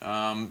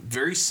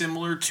 very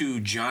similar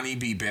to Johnny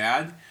B.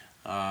 Bad.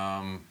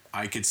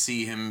 I could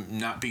see him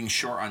not being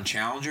short on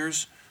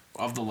challengers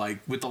with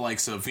the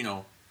likes of,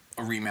 a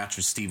rematch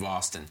with Steve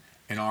Austin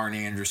and Arn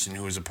Anderson,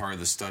 who was a part of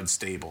the Stud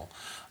stable,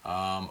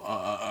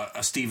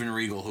 a Steven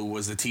Regal, who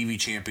was the TV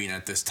champion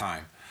at this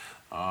time.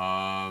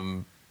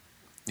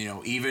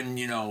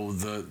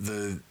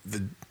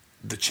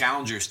 The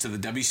challengers to the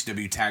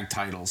WCW tag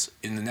titles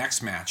in the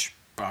next match,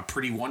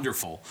 pretty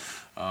wonderful.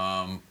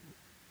 Paul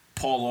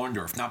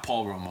Orndorff, not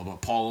Paul Romo,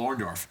 but Paul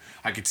Orndorff.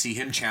 I could see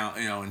him,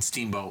 in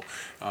Steamboat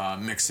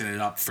mixing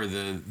it up for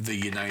the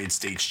United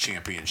States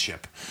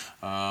Championship.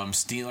 Like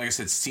I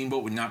said,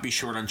 Steamboat would not be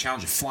short on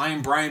challengers.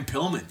 Flying Brian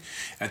Pillman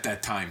at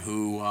that time,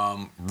 who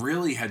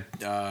really had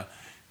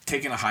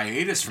taken a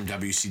hiatus from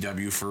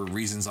WCW for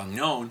reasons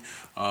unknown.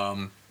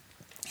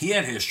 He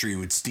had history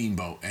with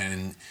Steamboat,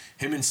 and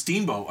him and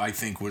Steamboat, I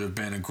think, would have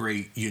been a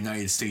great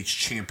United States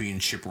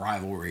Championship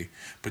rivalry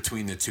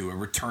between the two. A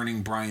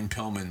returning Brian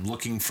Pillman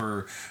looking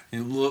to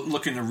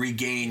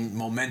regain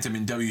momentum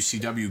in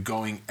WCW,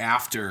 going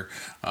after,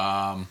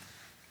 the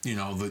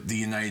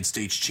United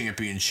States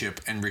Championship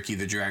and Ricky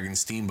the Dragon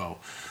Steamboat.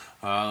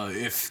 I'm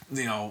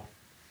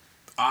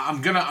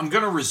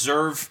gonna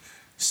reserve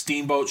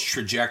Steamboat's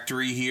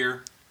trajectory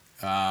here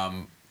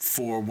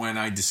for when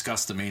I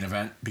discuss the main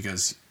event,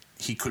 because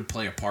he could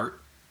play a part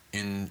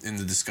in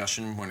the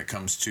discussion when it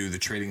comes to the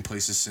trading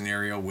places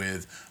scenario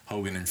with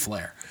Hogan and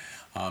Flair.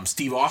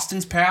 Steve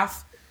Austin's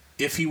path,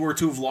 if he were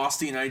to have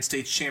lost the United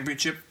States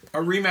Championship, a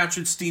rematch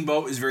with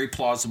Steamboat is very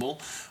plausible,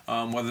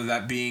 whether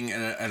that being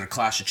at a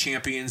Clash of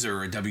Champions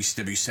or a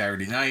WCW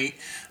Saturday Night.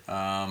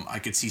 I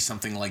could see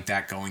something like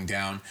that going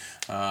down.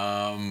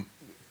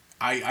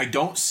 I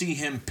don't see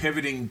him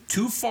pivoting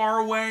too far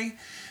away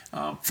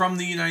from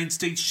the United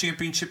States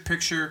Championship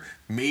picture.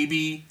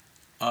 Maybe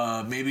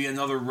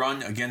another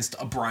run against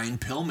a Brian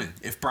Pillman.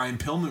 If Brian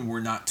Pillman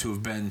were not to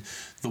have been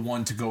the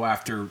one to go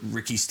after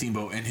Ricky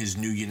Steamboat and his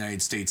new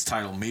United States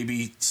title,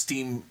 maybe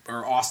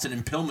Austin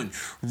and Pillman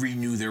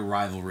renew their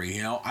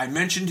rivalry. I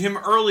mentioned him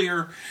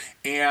earlier,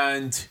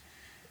 and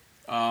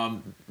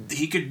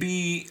he could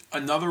be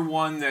another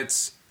one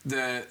that's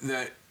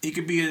he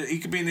could be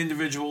an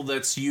individual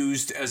that's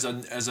used as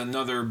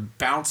another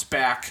bounce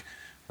back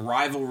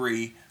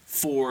rivalry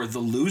for the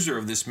loser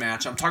of this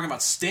match. I'm talking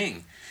about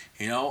Sting.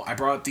 I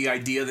brought up the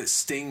idea that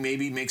Sting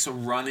maybe makes a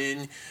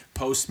run-in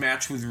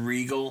post-match with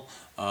Regal,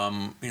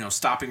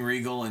 stopping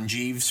Regal and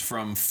Jeeves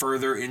from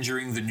further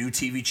injuring the new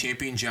TV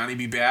champion, Johnny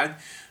B. Bad.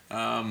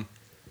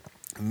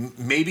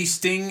 Maybe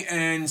Sting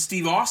and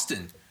Steve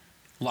Austin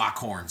lock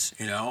horns,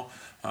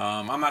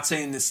 I'm not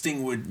saying that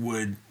Sting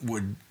would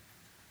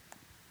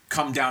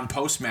come down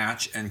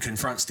post-match and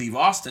confront Steve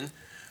Austin,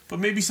 but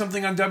maybe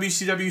something on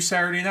WCW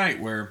Saturday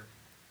Night where,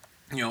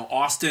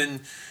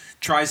 Austin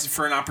tries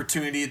for an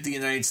opportunity at the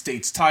United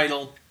States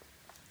title.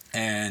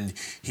 And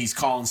he's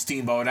calling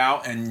Steamboat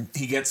out, and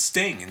he gets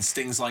Sting. And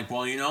Sting's like,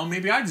 well,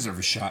 maybe I deserve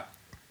a shot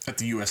at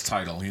the U.S.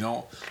 title.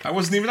 I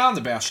wasn't even on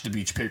the Bash at the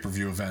Beach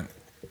pay-per-view event.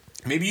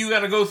 Maybe you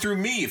got to go through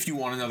me if you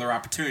want another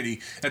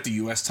opportunity at the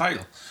U.S.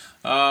 title.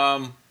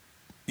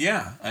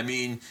 Yeah, I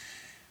mean,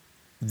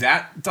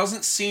 that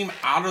doesn't seem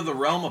out of the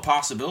realm of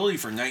possibility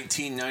for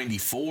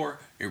 1994.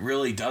 It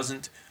really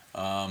doesn't,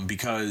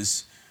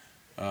 because...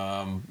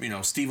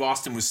 Steve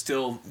Austin was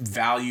still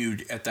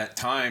valued at that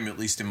time, at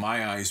least in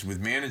my eyes, with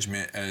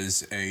management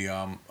as a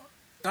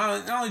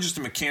not only just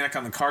a mechanic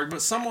on the card,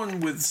 but someone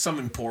with some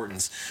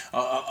importance,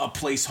 a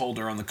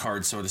placeholder on the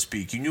card, so to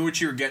speak. You knew what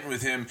you were getting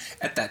with him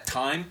at that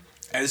time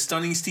as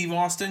Stunning Steve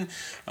Austin,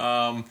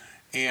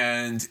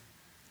 and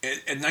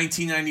at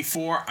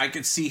 1994, I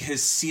could see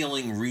his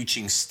ceiling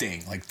reaching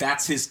Sting. Like,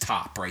 that's his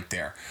top right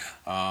there.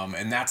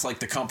 And that's like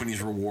the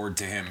company's reward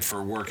to him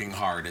for working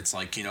hard. It's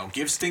like,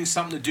 give Sting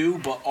something to do,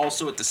 but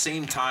also at the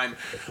same time,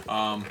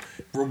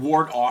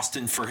 reward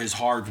Austin for his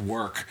hard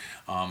work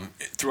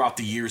throughout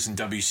the years in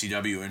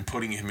WCW and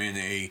putting him in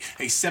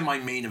a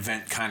semi-main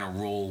event kind of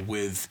role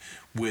with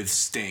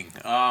Sting.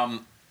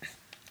 Austin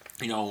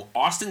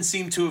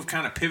seemed to have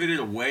kind of pivoted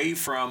away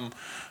from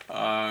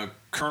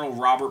Colonel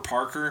Robert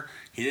Parker.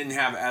 He didn't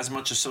have as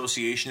much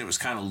association. It was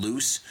kind of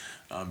loose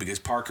because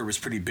Parker was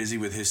pretty busy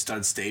with his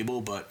stud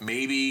stable. But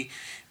maybe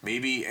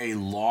a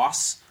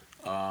loss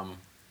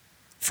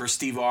for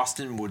Steve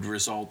Austin would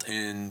result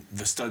in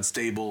the stud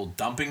stable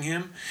dumping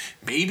him.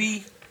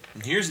 Maybe,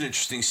 here's an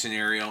interesting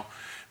scenario,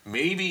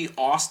 maybe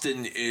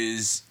Austin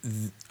is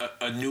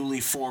a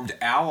newly formed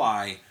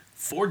ally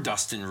for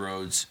Dustin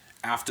Rhodes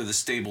after the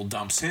stable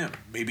dumps him.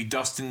 Maybe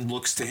Dustin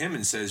looks to him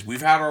and says,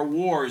 we've had our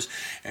wars,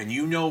 and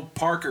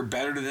Parker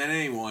better than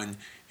anyone.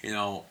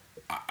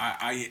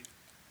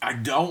 I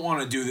don't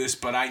want to do this,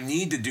 but I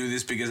need to do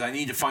this because I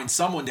need to find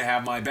someone to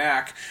have my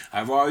back.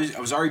 I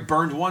was already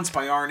burned once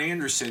by Arn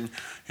Anderson.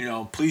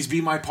 Please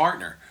be my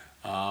partner.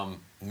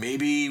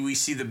 Maybe we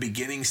see the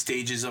beginning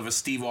stages of a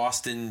Steve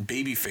Austin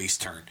babyface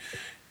turn.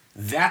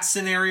 That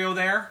scenario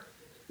there,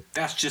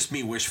 that's just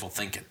me wishful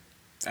thinking.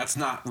 That's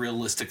not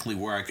realistically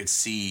where I could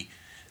see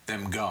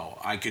them go.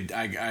 I've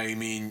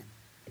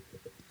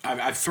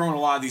thrown a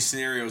lot of these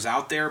scenarios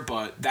out there,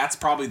 but that's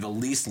probably the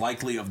least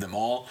likely of them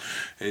all.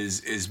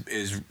 Is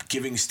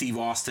giving Steve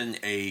Austin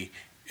a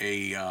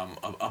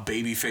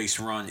babyface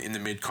run in the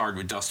mid card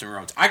with Dustin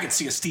Rhodes. I could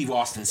see a Steve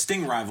Austin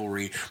Sting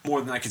rivalry more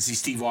than I could see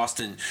Steve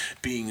Austin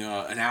being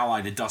an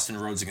ally to Dustin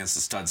Rhodes against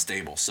the stud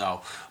stable.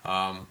 So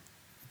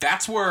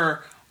that's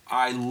where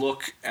I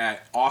look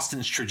at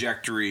Austin's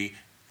trajectory,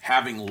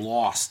 having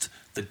lost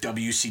the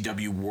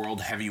WCW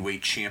World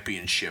Heavyweight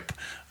Championship,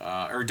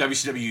 or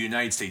WCW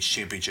United States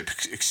Championship,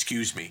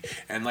 excuse me.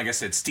 And like I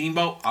said,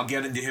 Steamboat, I'll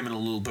get into him in a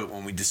little bit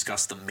when we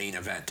discuss the main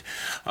event.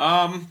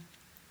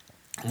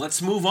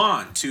 Let's move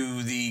on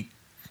to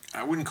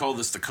I wouldn't call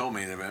this the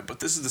co-main event, but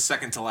this is the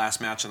second to last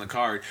match on the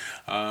card.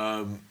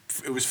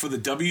 It was for the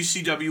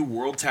WCW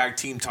World Tag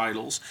Team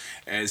titles,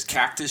 as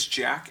Cactus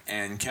Jack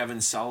and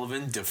Kevin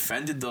Sullivan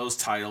defended those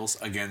titles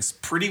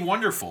against Pretty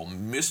Wonderful,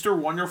 Mr.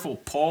 Wonderful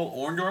Paul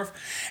Orndorff,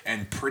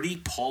 and Pretty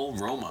Paul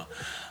Roma,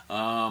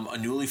 a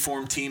newly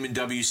formed team in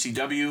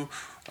WCW.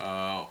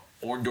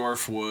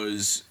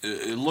 Orndorff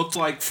it looked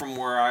like from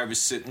where I was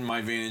sitting,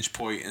 my vantage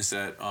point is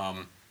that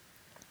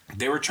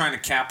they were trying to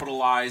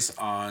capitalize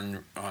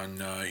on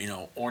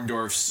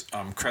Orndorff's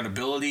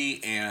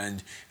credibility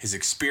and his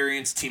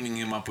experience, teaming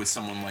him up with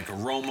someone like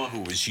Roma,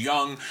 who was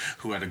young,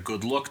 who had a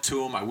good look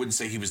to him. I wouldn't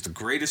say he was the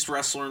greatest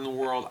wrestler in the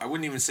world. I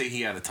wouldn't even say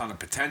he had a ton of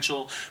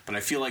potential, but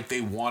I feel like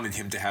they wanted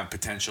him to have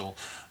potential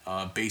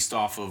based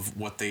off of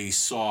what they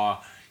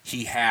saw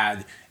he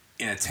had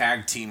in a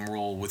tag team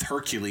role with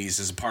Hercules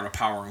as a part of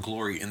Power and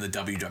Glory in the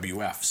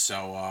WWF.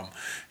 So,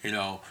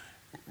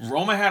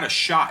 Roma had a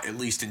shot, at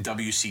least in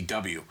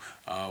WCW,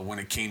 when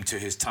it came to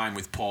his time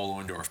with Paul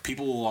Orndorff.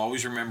 People will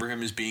always remember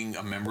him as being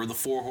a member of the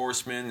Four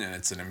Horsemen, and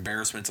it's an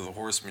embarrassment to the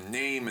Horseman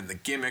name and the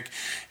gimmick,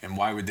 and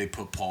why would they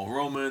put Paul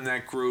Roma in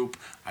that group?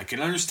 I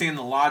can understand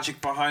the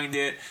logic behind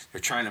it.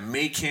 They're trying to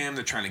make him,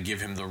 they're trying to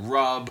give him the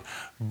rub,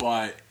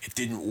 but it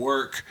didn't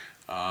work.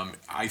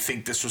 I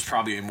think this was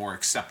probably a more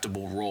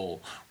acceptable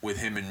role with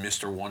him and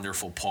Mr.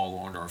 Wonderful Paul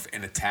Orndorff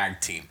in a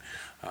tag team.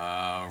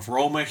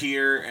 Roma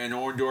here and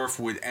Orndorff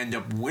would end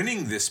up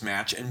winning this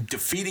match and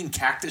defeating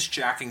Cactus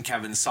Jack and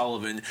Kevin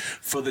Sullivan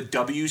for the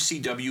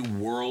WCW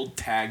World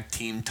Tag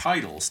Team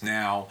titles.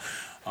 Now,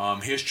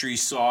 history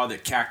saw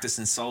that Cactus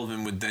and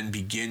Sullivan would then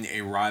begin a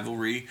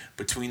rivalry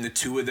between the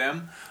two of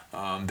them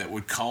that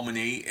would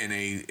culminate in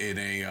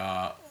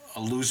a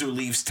loser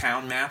leaves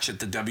town match at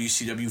the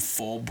WCW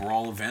Fall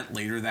Brawl event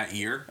later that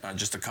year,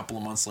 just a couple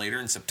of months later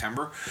in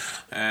September.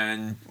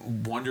 And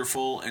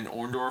Wonderful and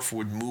Orndorff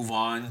would move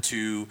on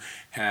to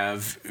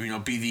have,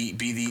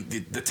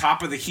 be the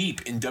top of the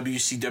heap in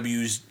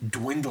WCW's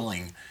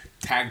dwindling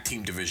tag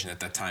team division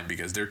at that time,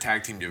 because their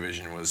tag team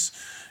division was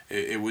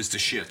it was the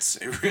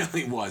shits. It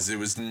really was. It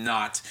was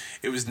not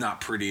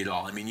pretty at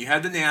all. I mean, you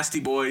had the Nasty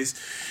Boys,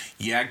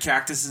 you had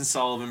Cactus and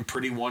Sullivan,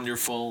 pretty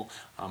wonderful.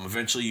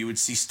 Eventually, you would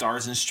see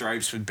Stars and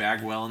Stripes with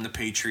Bagwell and the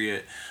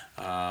Patriot.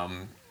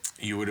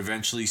 You would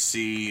eventually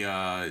see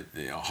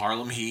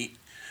Harlem Heat,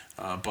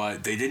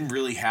 but they didn't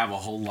really have a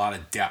whole lot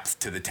of depth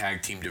to the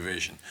tag team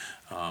division.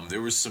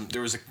 There was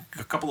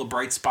a couple of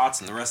bright spots,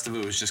 and the rest of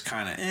it was just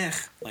kind of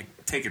like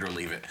take it or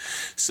leave it.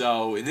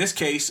 So in this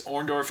case,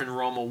 Orndorff and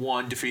Roma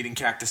won, defeating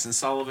Cactus and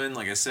Sullivan.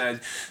 Like I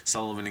said,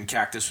 Sullivan and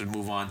Cactus would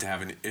move on to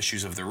having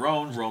issues of their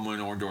own. Roma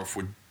and Orndorff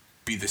would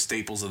be the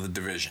staples of the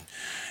division,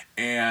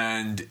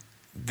 and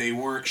they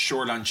weren't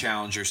short on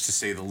challengers, to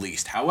say the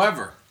least.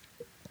 However,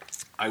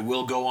 I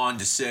will go on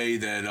to say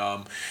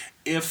that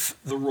if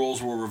the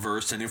roles were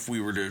reversed and if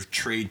we were to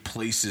trade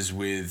places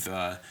with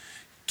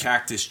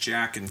Cactus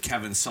Jack and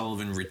Kevin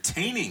Sullivan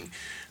retaining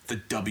the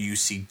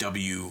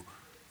WCW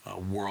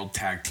World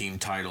Tag Team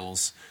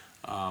titles,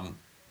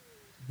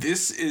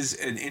 this is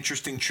an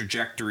interesting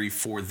trajectory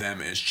for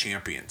them as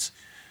champions.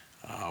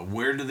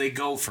 Where do they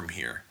go from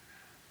here?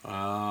 They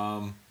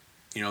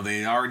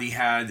already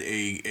had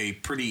a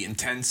pretty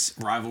intense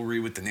rivalry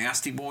with the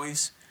Nasty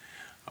Boys.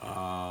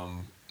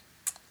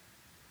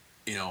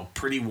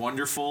 Pretty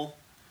wonderful.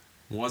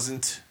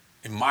 Wasn't,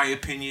 in my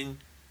opinion,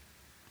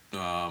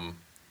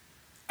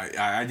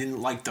 I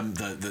didn't like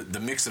the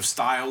mix of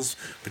styles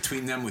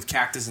between them with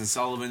Cactus and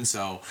Sullivan,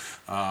 so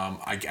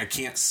I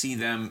can't see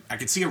them. I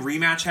could see a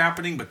rematch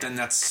happening, but then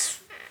that's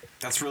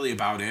really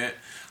about it.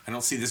 I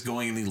don't see this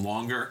going any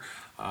longer.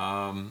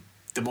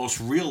 The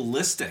most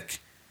realistic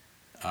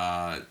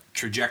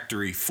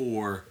trajectory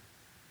for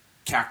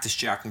Cactus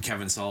Jack and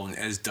Kevin Sullivan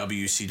as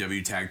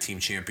WCW Tag Team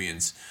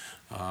Champions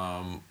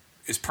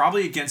is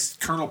probably against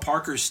Colonel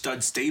Parker's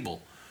stud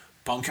stable,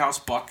 Bunkhouse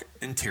Buck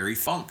and Terry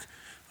Funk.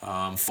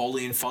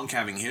 Foley and Funk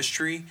having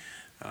history.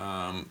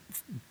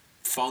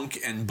 Funk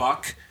and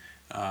Buck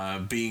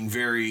having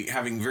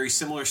very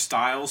similar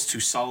styles to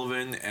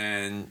Sullivan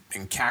and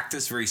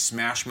Cactus, very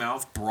smash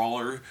mouth,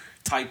 brawler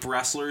type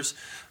wrestlers.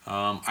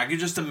 I could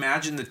just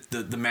imagine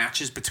the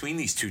matches between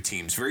these two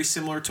teams, very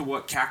similar to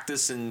what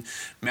Cactus and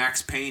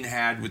Max Payne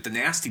had with the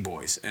Nasty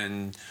Boys.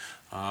 And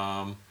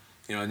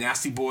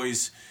Nasty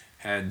Boys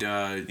had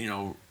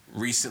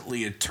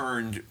recently had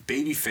turned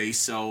babyface,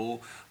 so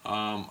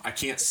I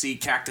can't see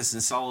Cactus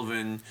and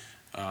Sullivan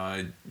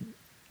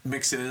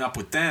mixing it up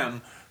with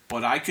them,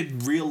 but I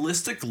could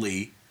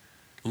realistically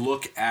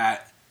look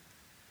at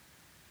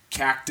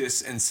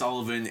Cactus and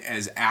Sullivan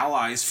as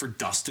allies for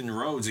Dustin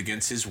Rhodes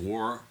against his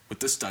war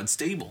with the Stud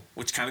Stable,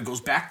 which kind of goes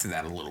back to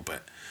that a little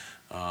bit.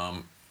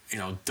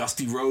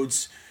 Dusty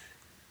Rhodes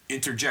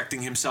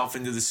interjecting himself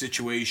into the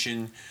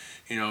situation,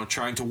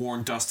 trying to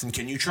warn Dustin,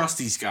 can you trust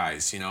these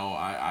guys?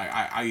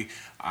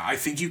 I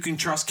think you can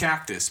trust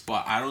Cactus,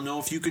 but I don't know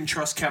if you can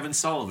trust Kevin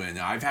Sullivan.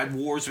 I've had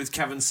wars with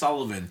Kevin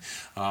Sullivan,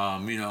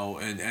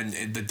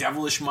 and the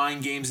devilish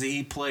mind games that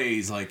he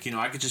plays. I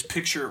could just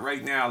picture it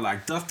right now,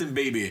 like Dustin,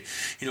 baby.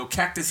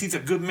 Cactus, he's a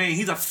good man.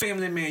 He's a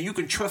family man. You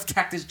can trust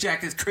Cactus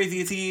Jack as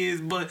crazy as he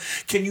is, but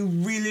can you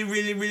really,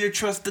 really, really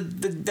trust the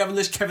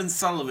devilish Kevin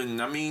Sullivan?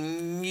 I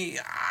mean,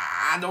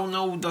 I don't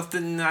know,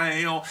 Dustin.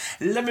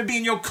 Let me be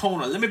in your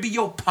corner. Let me be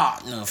your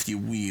partner, if you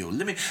will.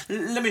 Let me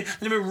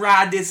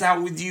ride this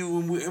out with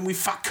you, and we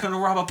fight Colonel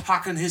Robert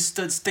Parker and his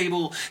stud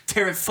stable,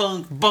 Terry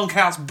Funk,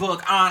 Bunkhouse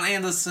Buck, Arn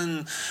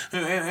Anderson,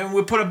 and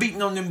we put a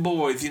beating on them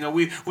boys.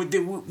 We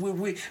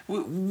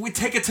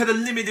take it to the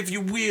limit, if you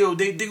will.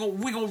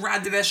 We gonna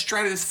ride to that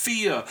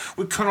stratosphere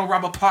with Colonel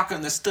Robert Parker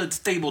and the stud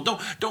stable.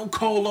 Don't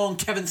call on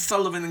Kevin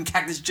Sullivan and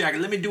Cactus Jack.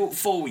 Let me do it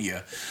for you.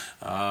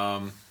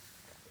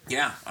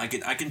 Yeah, I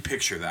can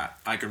picture that.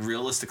 I could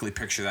realistically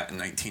picture that in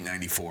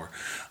 1994.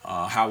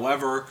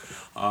 However,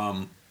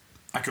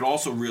 I could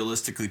also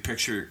realistically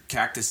picture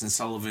Cactus and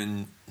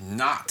Sullivan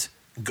not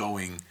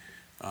going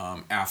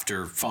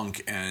after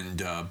Funk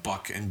and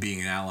Buck and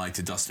being an ally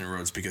to Dustin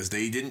Rhodes, because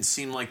they didn't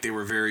seem like they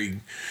were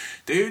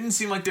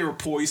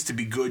poised to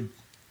be good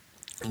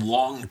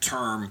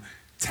long-term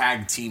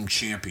tag team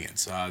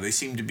champions. They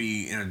seemed to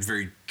be in a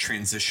very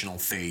transitional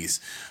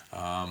phase,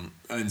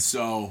 and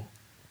so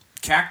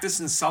Cactus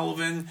and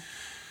Sullivan,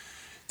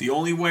 the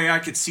only way I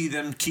could see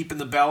them keeping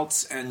the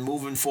belts and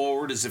moving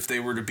forward is if they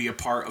were to be a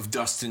part of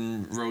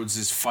Dustin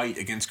Rhodes' fight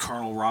against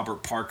Colonel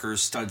Robert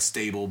Parker's stud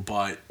stable.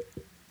 But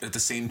at the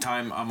same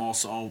time, I'm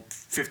also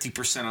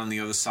 50% on the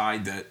other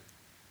side that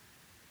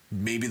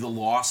maybe the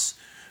loss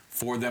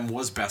for them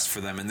was best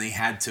for them, and they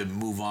had to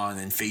move on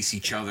and face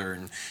each other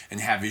and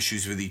have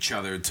issues with each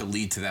other to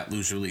lead to that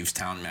loser leaves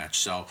town match.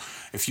 So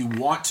if you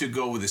want to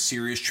go with a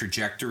serious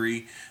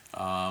trajectory,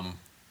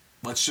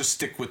 let's just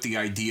stick with the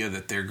idea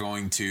that they're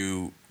going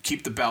to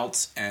keep the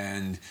belts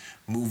and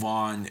move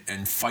on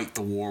and fight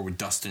the war with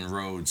Dustin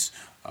Rhodes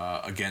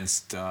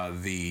against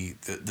the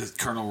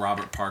Colonel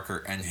Robert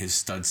Parker and his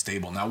stud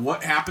stable. Now,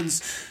 what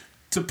happens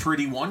to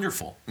Pretty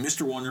Wonderful,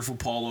 Mr. Wonderful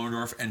Paul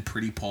Orndorff and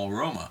Pretty Paul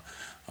Roma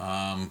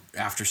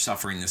after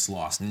suffering this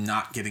loss,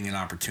 not getting an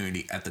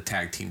opportunity at the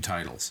tag team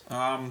titles?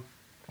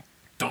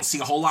 don't see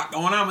a whole lot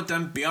going on with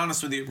them. Be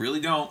honest with you, really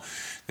don't.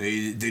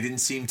 They didn't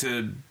seem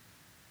to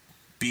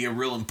be a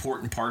real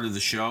important part of the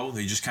show.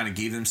 They just kind of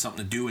gave them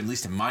something to do, at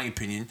least in my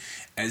opinion,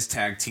 as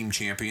tag team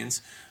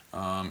champions.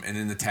 And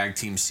in the tag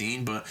team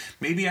scene, but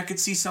maybe I could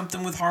see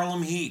something with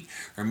Harlem Heat,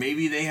 or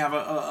maybe they have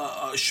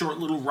a short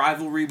little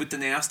rivalry with the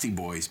Nasty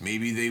Boys.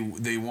 Maybe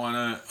they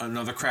want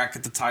another crack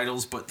at the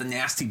titles, but the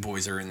Nasty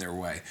Boys are in their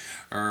way,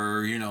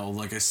 or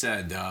like I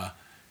said,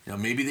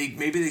 maybe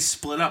they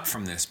split up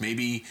from this.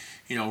 Maybe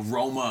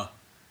Roma,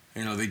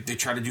 they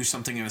try to do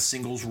something in a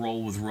singles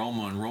role with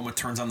Roma, and Roma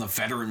turns on the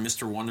veteran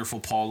Mr. Wonderful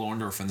Paul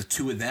Orndorff, and the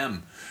two of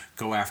them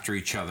go after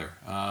each other.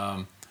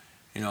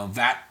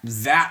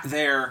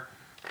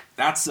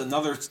 That's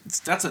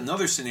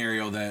another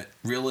scenario that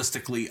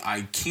realistically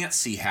I can't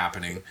see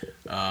happening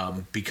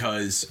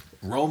because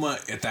Roma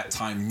at that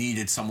time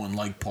needed someone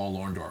like Paul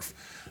Orndorff.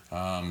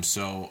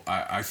 So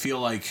I feel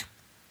like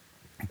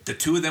the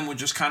two of them would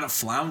just kind of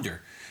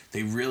flounder.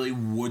 They really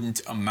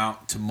wouldn't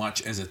amount to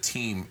much as a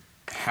team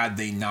had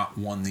they not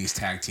won these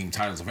tag team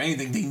titles. If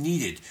anything, they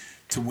needed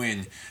to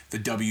win the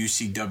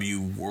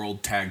WCW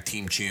World Tag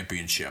Team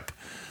Championship.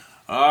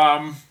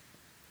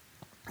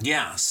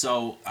 Yeah,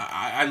 so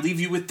I leave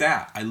you with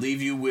that. I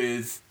leave you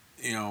with,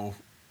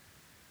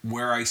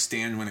 where I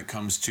stand when it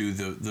comes to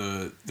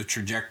the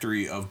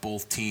trajectory of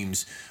both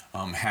teams.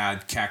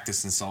 Had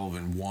Cactus and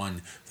Sullivan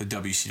won the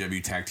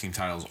WCW Tag Team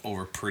titles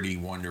over Pretty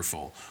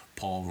Wonderful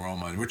Paul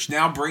Roma, which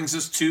now brings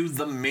us to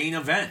the main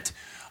event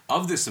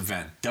of this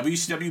event,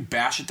 WCW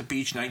Bash at the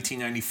Beach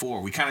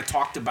 1994. We kind of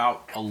talked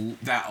about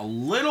that a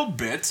little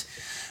bit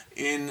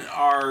in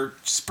our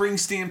Spring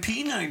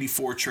Stampede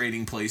 94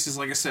 trading places.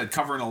 Like I said,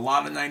 covering a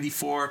lot of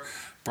 94,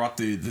 brought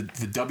the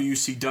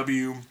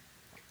WCW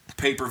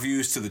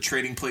pay-per-views to the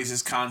trading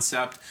places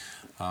concept.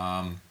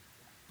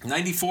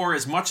 94,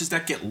 as much as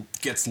that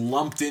gets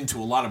lumped into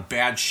a lot of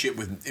bad shit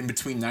in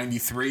between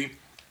 93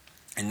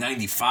 and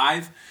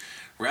 95,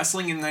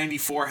 wrestling in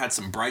 94 had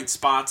some bright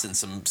spots and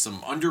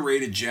some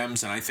underrated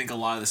gems, and I think a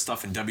lot of the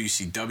stuff in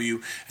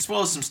WCW, as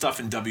well as some stuff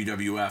in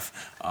WWF,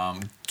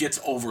 gets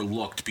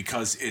overlooked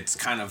because it's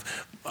kind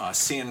of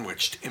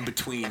sandwiched in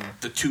between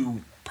the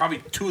two,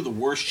 probably two of the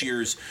worst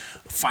years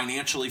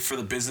financially for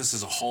the business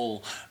as a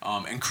whole,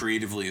 and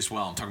creatively as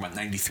well. I'm talking about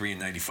 93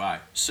 and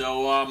 95.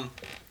 So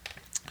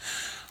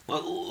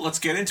let's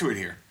get into it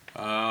here.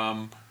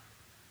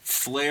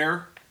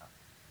 Flair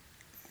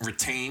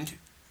retained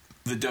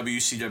the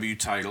WCW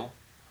title,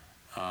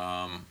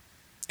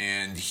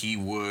 and he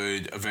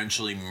would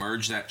eventually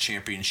merge that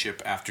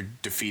championship after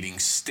defeating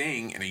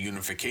Sting in a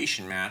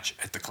unification match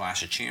at the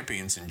Clash of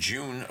Champions in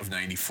June of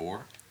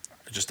 94,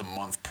 just a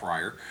month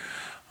prior.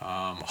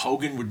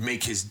 Hogan would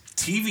make his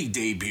TV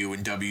debut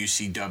in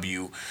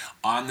WCW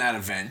on that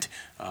event,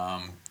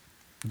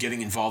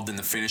 getting involved in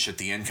the finish at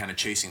the end, kind of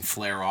chasing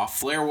Flair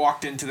off. Flair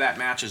walked into that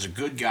match as a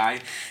good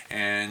guy,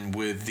 and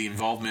with the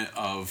involvement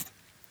of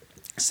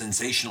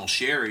Sensational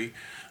Sherry,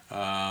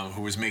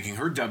 who was making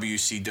her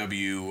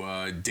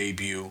WCW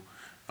debut,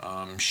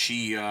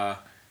 she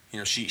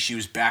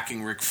was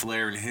backing Ric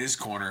Flair in his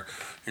corner.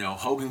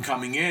 Hogan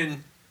coming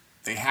in,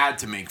 they had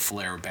to make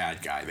Flair a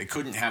bad guy. They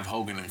couldn't have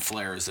Hogan and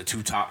Flair as the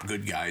two top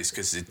good guys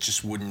because it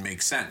just wouldn't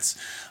make sense.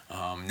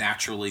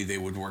 Naturally, they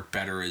would work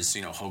better as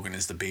Hogan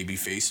is the baby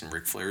face and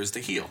Ric Flair is the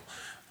heel.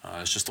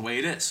 It's just the way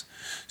it is.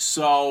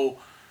 So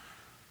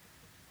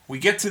we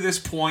get to this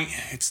point.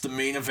 It's the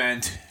main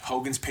event,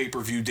 Hogan's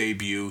pay-per-view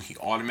debut. He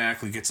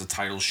automatically gets a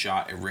title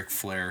shot at Ric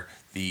Flair,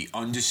 the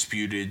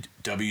undisputed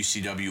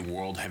WCW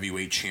World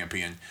Heavyweight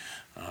Champion.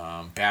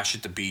 Bash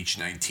at the Beach,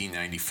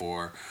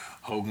 1994.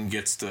 Hogan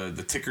gets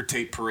the ticker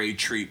tape parade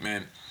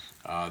treatment.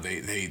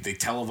 They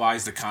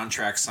televised the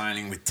contract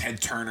signing with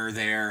Ted Turner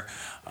there,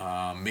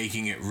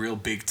 making it real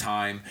big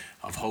time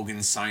of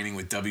Hogan signing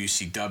with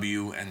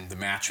WCW and the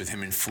match with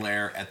him and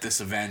Flair at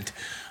this event.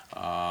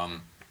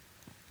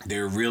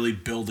 They're really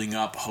building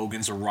up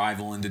Hogan's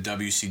arrival into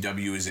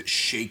WCW as it's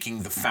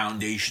shaking the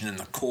foundation and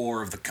the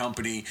core of the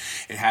company.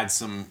 It had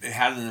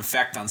an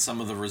effect on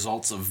some of the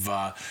results of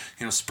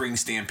Spring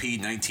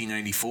Stampede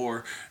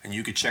 1994, and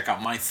you could check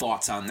out my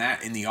thoughts on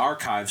that in the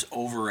archives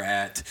over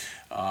at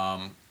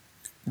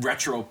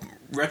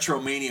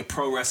Retromania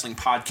Pro Wrestling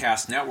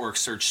Podcast Network.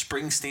 Search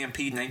Spring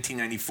Stampede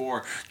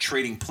 1994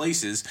 Trading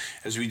Places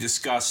as we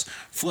discuss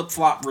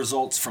flip-flop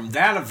results from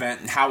that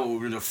event and how it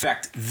would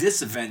affect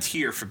this event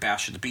here for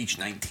Bash at the Beach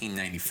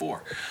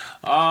 1994.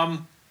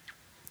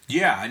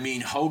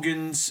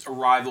 Hogan's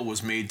arrival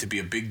was made to be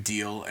a big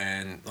deal,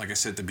 and like I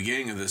said at the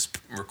beginning of this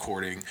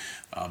recording,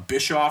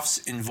 Bischoff's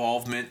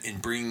involvement in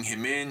bringing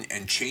him in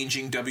and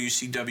changing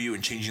WCW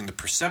and changing the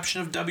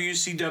perception of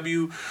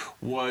WCW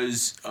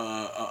was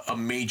a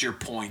major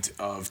point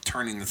of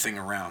turning the thing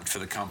around for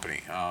the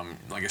company.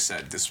 Like I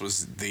said, this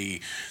was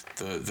the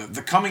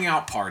coming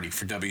out party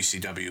for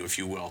WCW, if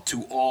you will,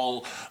 to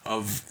all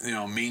of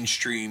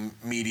mainstream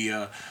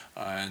media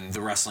and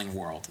the wrestling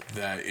world.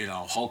 That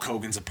Hulk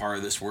Hogan's a part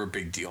of this. We're a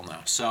big deal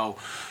now. So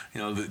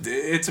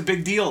it's a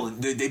big deal.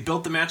 They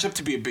built the match up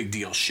to be a big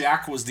deal.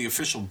 Shaq was the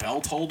official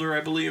belt holder, I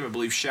believe. I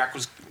believe Shaq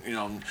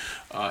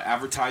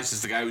advertised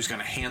as the guy who's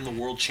going to hand the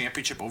world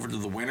championship over to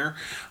the winner.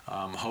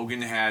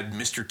 Hogan had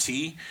Mr.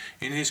 T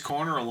in his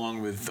corner,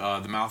 along with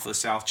the Mouth of the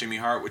South, Jimmy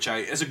Hart, which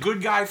as a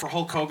good guy for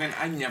Hulk Hogan,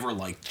 I never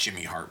liked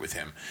Jimmy Hart with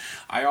him.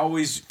 I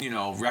always,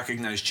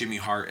 recognized Jimmy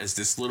Hart as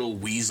this little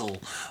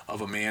weasel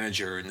of a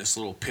manager and this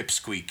little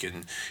pipsqueak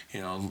and,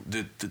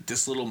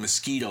 this little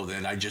mosquito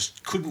that I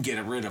just couldn't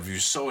get rid of. He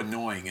was so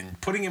annoying. And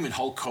putting him in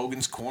Hulk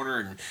Hogan's corner,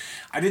 and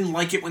I didn't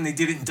like it when they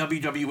did it in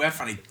WWF,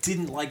 and I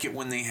didn't like it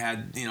when they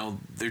had,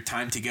 their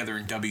time together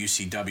in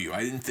WCW.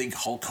 I didn't think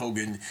Hulk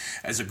Hogan,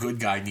 as a good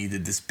guy,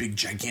 needed this big,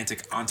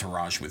 gigantic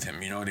entourage with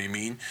him. You know what I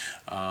mean?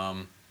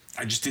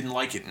 I just didn't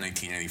like it in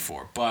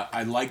 1994. But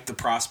I liked the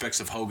prospects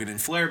of Hogan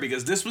and Flair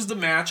because this was the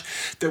match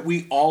that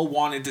we all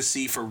wanted to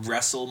see for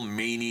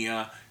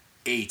WrestleMania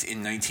 8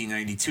 in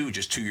 1992,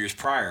 just 2 years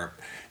prior.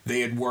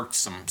 They had worked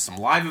some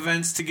live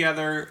events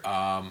together,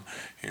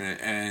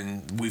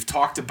 and we've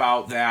talked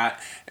about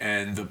that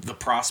and the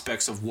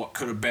prospects of what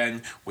could have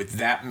been with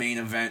that main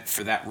event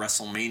for that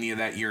WrestleMania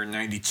that year in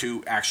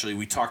 92. Actually,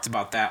 we talked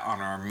about that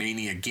on our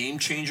Mania Game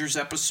Changers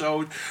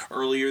episode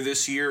earlier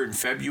this year in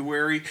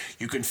February.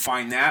 You can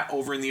find that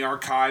over in the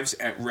archives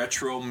at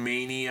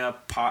Retromania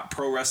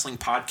Pro Wrestling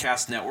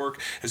Podcast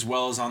Network, as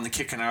well as on the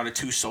Kicking Out of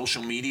Two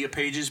social media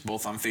pages,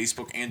 both on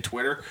Facebook and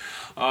Twitter.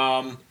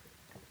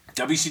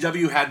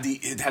 WCW had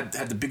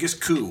the biggest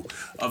coup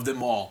of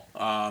them all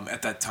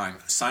at that time,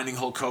 signing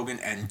Hulk Hogan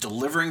and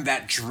delivering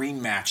that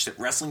dream match that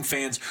wrestling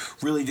fans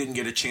really didn't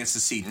get a chance to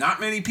see. Not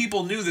many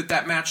people knew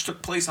that match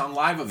took place on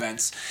live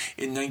events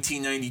in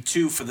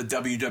 1992 for the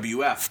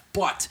WWF,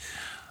 but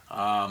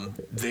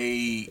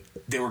they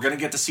were going to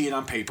get to see it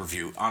on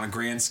pay-per-view on a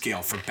grand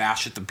scale for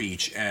Bash at the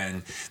Beach,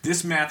 and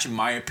this match, in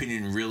my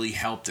opinion, really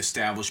helped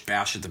establish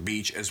Bash at the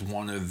Beach as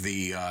one of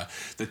the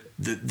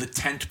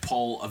tent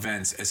pole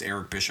events, as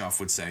Eric Bischoff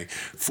would say,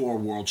 for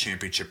World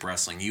Championship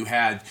Wrestling. You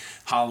had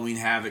Halloween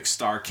Havoc,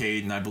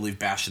 Starrcade, and I believe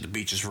Bash at the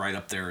Beach is right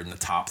up there in the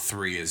top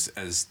three as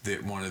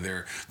one of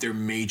their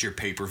major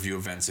pay-per-view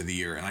events of the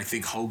year. And I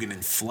think Hogan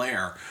and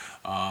Flair,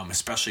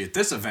 especially at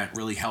this event,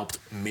 really helped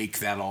make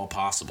that all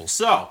possible.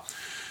 So,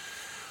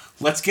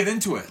 let's get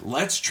into it.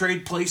 Let's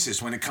trade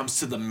places when it comes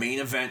to the main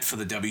event for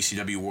the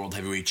WCW World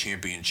Heavyweight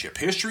Championship.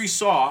 History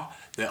saw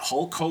that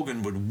Hulk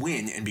Hogan would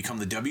win and become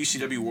the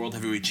WCW World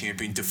Heavyweight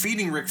Champion,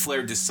 defeating Ric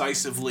Flair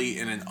decisively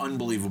in an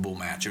unbelievable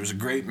match. It was a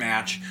great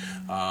match.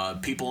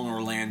 People in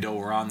Orlando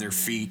were on their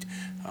feet.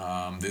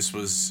 This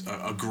was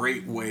a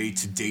great way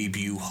to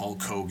debut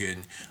Hulk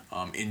Hogan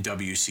in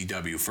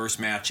WCW. First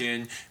match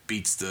in,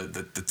 beats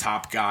the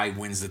top guy,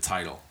 wins the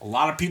title. A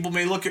lot of people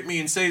may look at me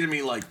and say to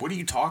me, like, what are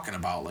you talking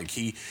about? Like,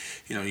 you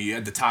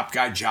had the top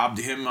guy job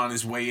to him on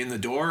his way in the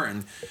door,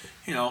 and,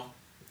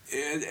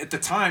 at the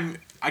time,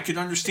 I could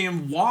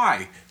understand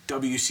why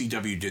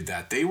WCW did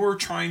that. They were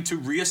trying to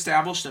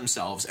reestablish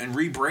themselves and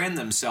rebrand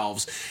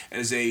themselves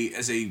as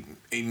a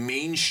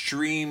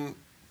mainstream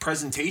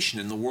presentation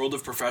in the world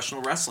of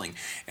professional wrestling.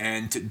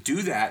 And to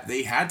do that,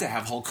 they had to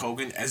have Hulk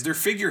Hogan as their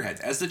figurehead,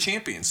 as the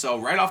champion. So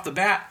right off the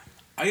bat,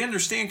 I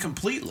understand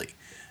completely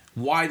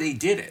why they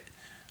did it.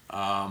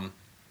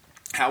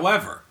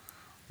 However,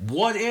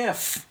 what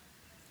if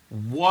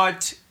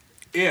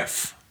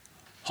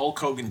Hulk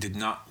Hogan did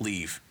not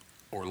leave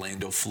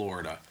Orlando,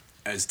 Florida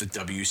as the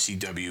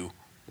WCW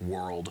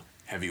World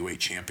Heavyweight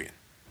Champion?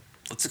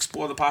 Let's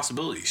explore the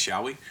possibilities,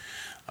 shall we?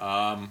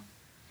 Him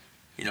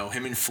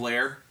and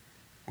Flair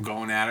were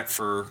going at it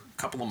for a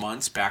couple of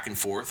months back and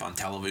forth on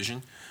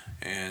television,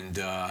 and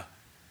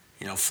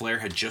Flair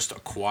had just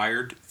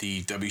acquired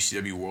the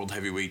WCW World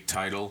Heavyweight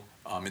title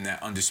in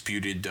that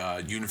undisputed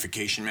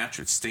unification match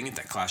with Sting at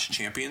that Clash of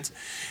Champions,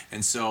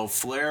 and so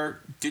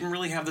Flair didn't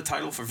really have the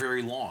title for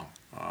very long.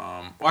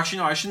 I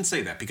shouldn't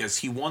say that, because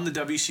he won the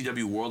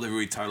WCW World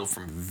Heavyweight title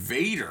from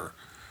Vader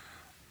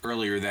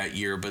earlier that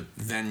year, but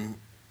then,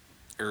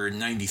 or in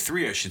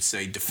 93, I should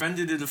say,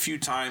 defended it a few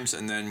times,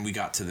 and then we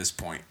got to this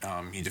point.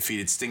 He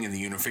defeated Sting in the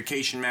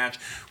unification match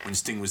when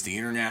Sting was the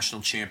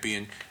international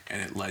champion,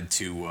 and it led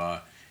to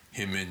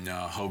him and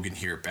Hogan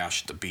here at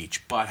Bash at the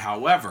Beach. But,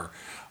 however,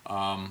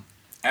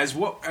 as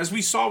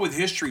we saw with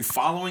history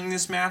following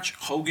this match,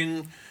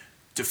 Hogan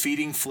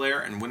defeating Flair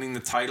and winning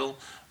the title,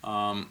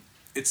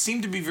 it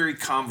seemed to be very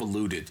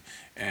convoluted.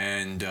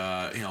 And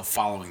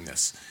following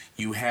this,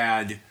 you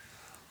had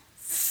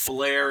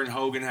Flair and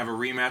Hogan have a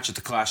rematch at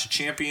the Clash of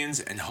Champions,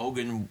 and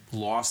Hogan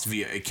lost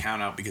via a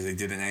countout because they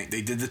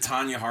did the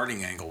Tanya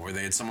Harding angle where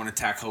they had someone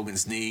attack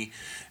Hogan's knee,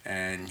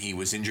 and he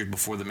was injured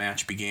before the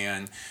match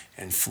began,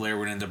 and Flair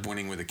would end up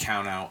winning with a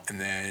countout.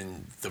 And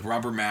then the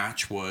rubber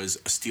match was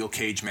a steel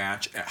cage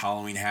match at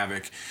Halloween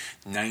Havoc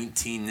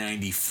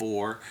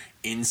 1994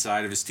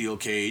 inside of a steel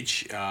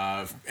cage,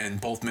 and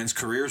both men's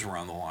careers were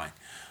on the line.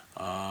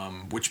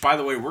 Which, by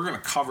the way, we're going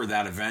to cover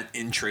that event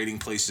in Trading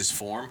Places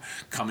form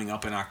coming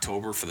up in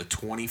October for the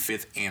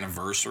 25th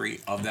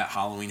anniversary of that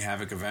Halloween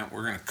Havoc event.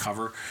 We're going to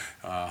cover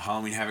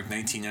Halloween Havoc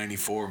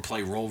 1994 and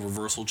play role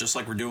reversal just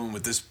like we're doing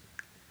with this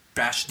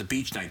Bash at the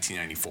Beach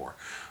 1994.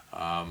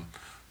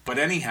 But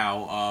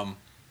anyhow,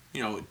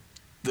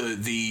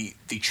 the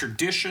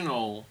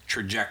traditional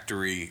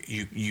trajectory,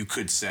 you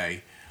could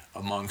say,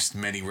 amongst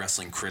many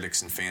wrestling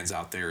critics and fans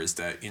out there, is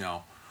that,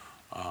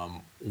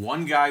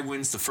 one guy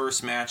wins the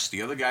first match,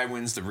 the other guy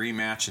wins the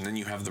rematch, and then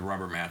you have the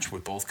rubber match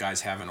with both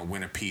guys having a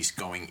win apiece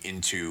going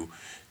into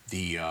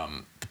the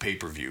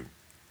pay-per-view,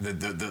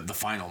 the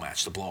final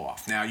match, the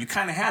blow-off. Now, you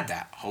kind of had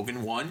that.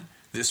 Hogan won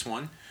this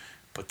one,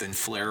 but then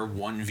Flair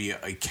won via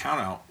a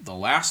countout, the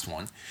last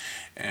one,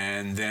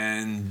 and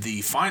then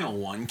the final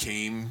one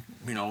came,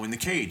 in the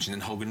cage, and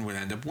then Hogan would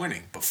end up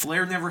winning. But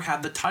Flair never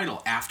had the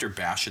title after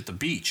Bash at the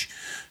Beach.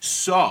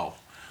 So,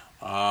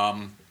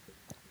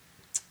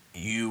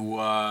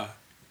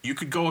 you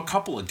could go a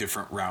couple of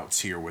different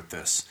routes here with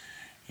this.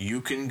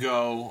 You can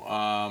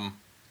go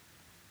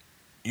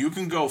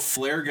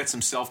Flair gets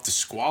himself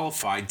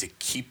disqualified to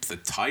keep the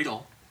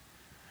title,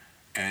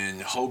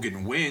 and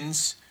Hogan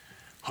wins.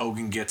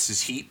 Hogan gets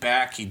his heat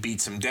back. He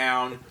beats him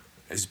down.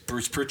 As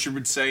Bruce Pritchard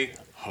would say,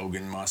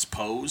 Hogan must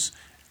pose.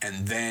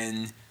 And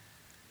then,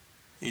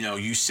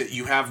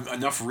 you have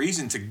enough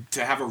reason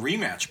to have a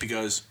rematch,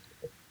 because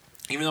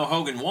even though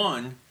Hogan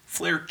won,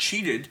 Flair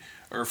cheated,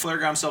 or Flair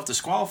got himself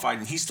disqualified,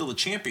 and he's still the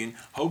champion.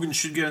 Hogan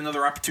should get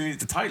another opportunity at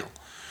the title.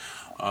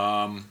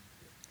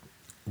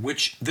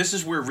 Which, this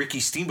is where Ricky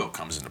Steamboat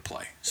comes into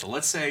play. So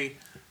let's say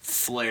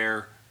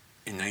Flair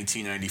in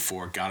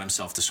 1994 got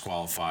himself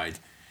disqualified,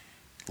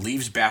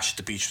 leaves Bash at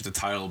the Beach with the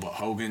title, but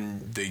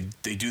Hogan,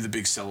 they do the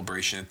big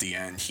celebration at the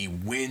end. He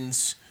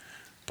wins,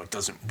 but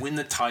doesn't win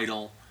the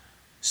title,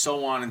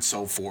 so on and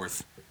so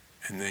forth.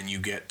 And then you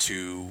get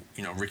to,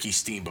 Ricky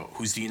Steamboat,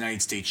 who's the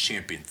United States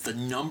champion, the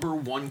number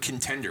one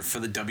contender for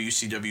the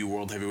WCW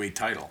World Heavyweight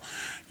title.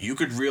 You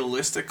could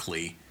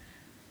realistically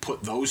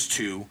put those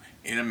two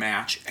in a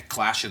match at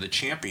Clash of the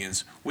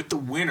Champions, with the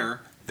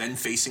winner then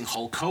facing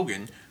Hulk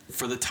Hogan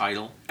for the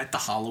title at the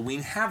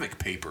Halloween Havoc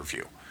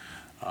pay-per-view.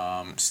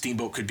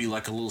 Steamboat could be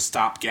like a little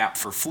stopgap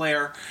for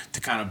Flair to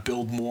kind of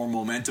build more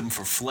momentum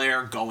for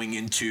Flair going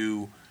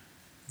into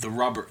the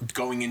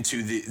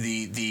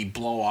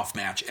blow-off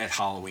match at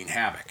Halloween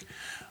Havoc.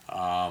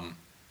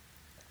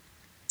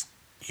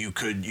 You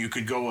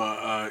could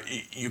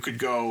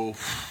go.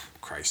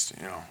 Christ,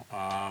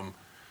 let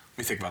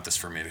me think about this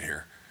for a minute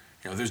here.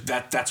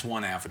 That's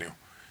one avenue.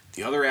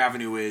 The other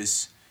avenue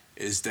is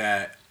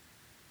that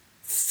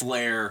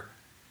Flair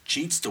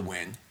cheats to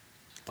win.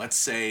 Let's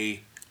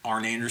say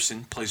Arn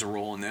Anderson plays a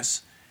role in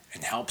this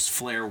and helps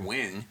Flair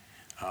win.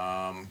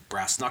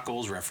 Brass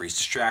knuckles, referee's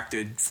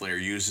distracted, Flair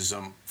uses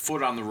them,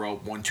 foot on the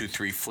rope, 1, 2,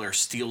 3, Flair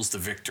steals the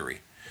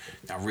victory.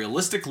 Now,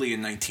 realistically,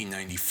 in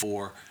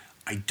 1994,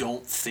 I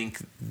don't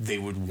think they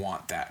would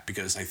want that,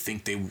 because I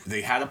think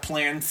they had a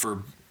plan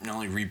for not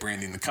only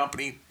rebranding the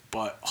company,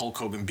 but Hulk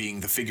Hogan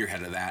being the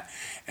figurehead of that,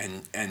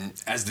 and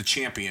as the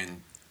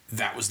champion,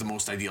 that was the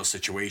most ideal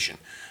situation.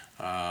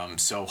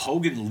 So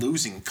Hogan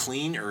losing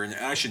clean, or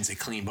I shouldn't say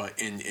clean, but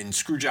in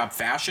screwjob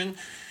fashion,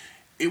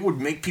 it would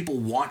make people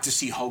want to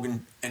see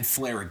Hogan and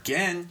Flair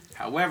again.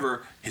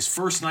 However, his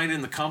first night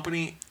in the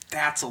company,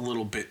 that's a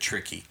little bit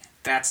tricky.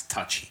 That's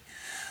touchy.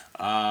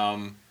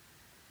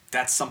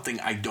 That's something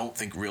I don't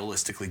think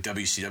realistically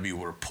WCW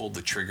would have pulled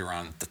the trigger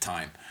on at the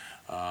time.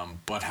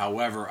 But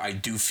however, I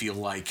do feel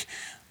like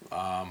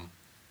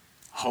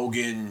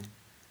Hogan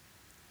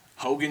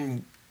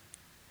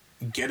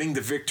getting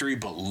the victory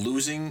but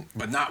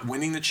not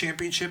winning the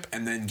championship,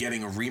 and then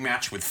getting a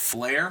rematch with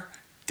Flair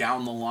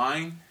down the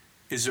line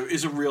is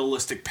a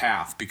realistic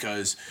path,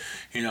 because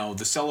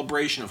the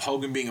celebration of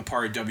Hogan being a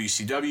part of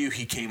WCW,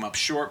 he came up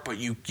short, but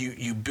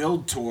you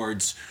build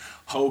towards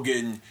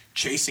Hogan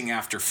chasing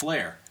after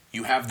Flair.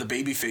 You have the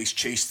babyface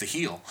chase the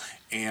heel,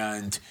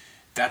 and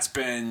that's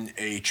been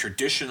a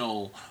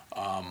traditional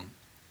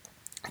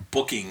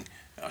booking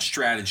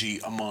strategy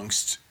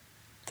amongst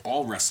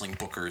all wrestling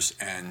bookers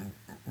and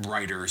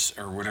writers,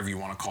 or whatever you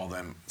want to call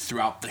them,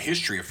 throughout the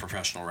history of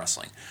professional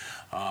wrestling.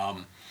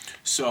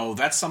 So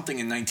that's something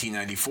in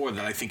 1994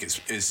 that I think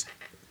is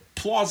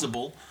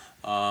plausible,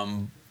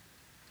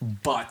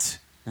 but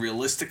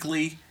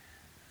realistically,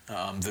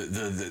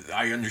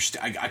 I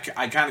understand.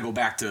 I kind of go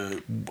back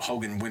to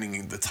Hogan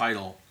winning the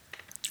title,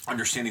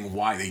 understanding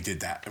why they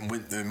did that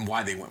and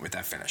why they went with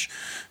that finish.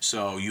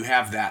 So you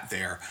have that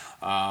there,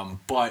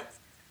 but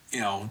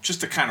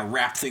just to kind of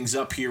wrap things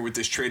up here with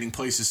this Trading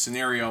Places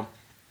scenario.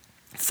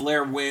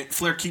 Flair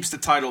keeps the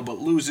title but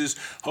loses.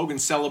 Hogan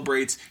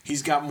celebrates.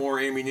 He's got more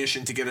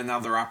ammunition to get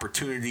another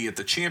opportunity at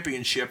the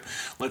championship.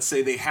 Let's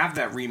say they have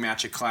that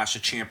rematch at Clash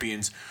of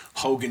Champions.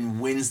 Hogan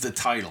wins the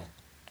title,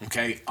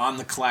 okay, on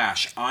the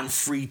Clash, on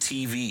free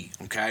TV,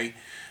 okay?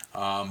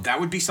 That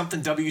would be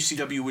something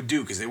WCW would do,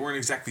 because they weren't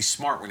exactly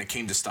smart when it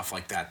came to stuff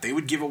like that. They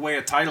would give away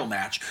a title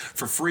match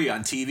for free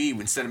on TV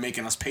instead of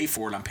making us pay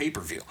for it on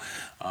pay-per-view.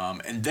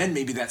 And then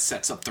maybe that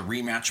sets up the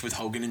rematch with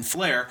Hogan and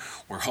Flair,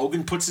 where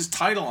Hogan puts his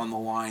title on the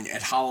line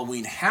at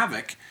Halloween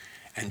Havoc,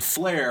 and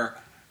Flair,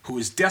 who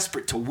is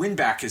desperate to win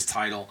back his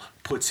title,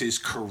 puts his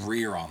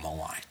career on the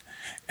line.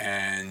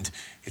 and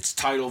it's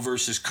title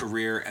versus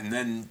career, and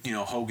then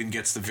Hogan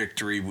gets the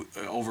victory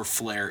over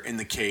Flair in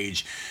the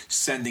cage,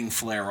 sending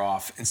Flair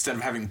off instead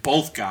of having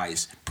both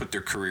guys put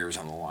their careers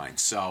on the line.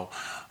 So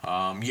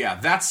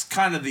that's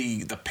kind of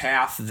the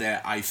path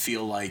that I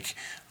feel like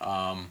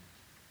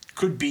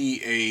could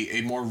be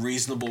a more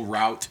reasonable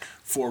route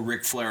for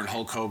Ric Flair and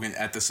Hulk Hogan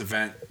at this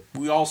event.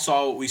 We all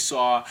saw what we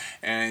saw,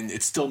 and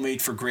it's still made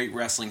for great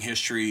wrestling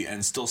history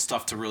and still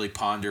stuff to really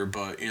ponder.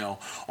 But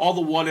all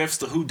the what ifs,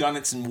 the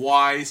whodunits and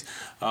whys,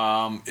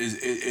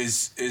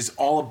 is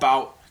all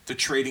about the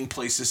Trading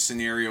Places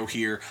scenario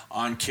here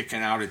on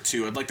Kicking Out at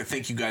 2. I'd like to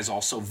thank you guys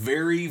all so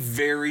very,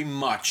 very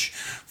much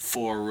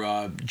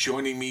for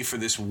joining me for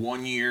this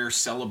 1-year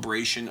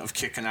celebration of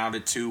Kicking Out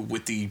at 2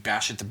 with the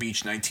Bash at the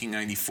Beach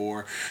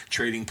 1994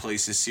 Trading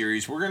Places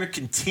series. We're going to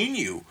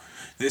continue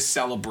this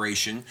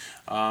celebration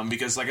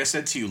because, like I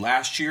said to you,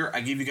 last year I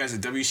gave you guys a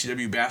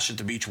WCW Bash at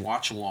the Beach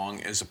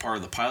watch-along as a part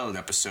of the pilot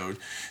episode.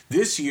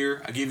 This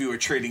year I gave you a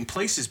Trading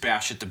Places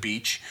Bash at the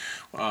Beach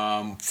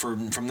from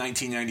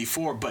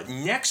 1994, but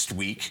next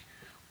week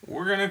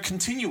we're going to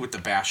continue with the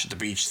Bash at the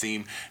Beach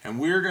theme, and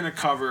we're going to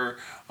cover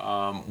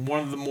one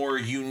of the more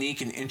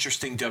unique and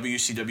interesting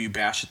WCW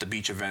Bash at the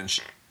Beach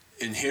events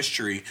in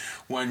history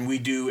when we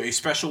do a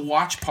special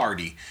watch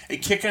party, a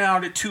Kicking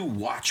Out at 2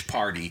 watch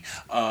party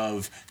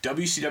of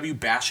WCW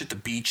Bash at the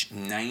Beach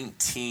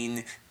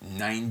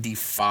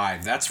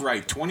 1995. That's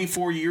right,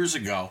 24 years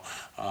ago,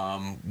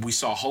 we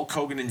saw Hulk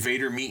Hogan and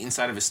Vader meet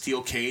inside of a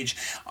steel cage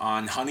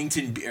on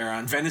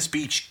Venice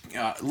Beach.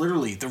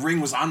 Literally, the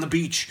ring was on the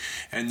beach,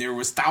 and there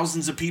was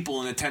thousands of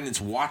people in attendance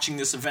watching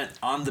this event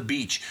on the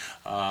beach.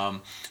 We're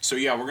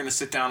going to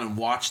sit down and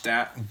watch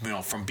that,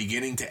 from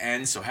beginning to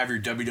end. So have your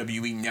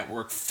WWE Network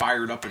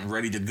fired up and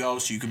ready to go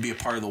so you can be a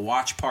part of the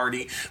watch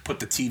party. Put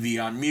the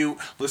TV on mute,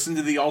 listen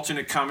to the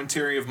alternate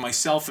commentary of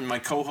myself and my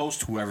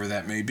co-host, whoever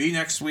that may be,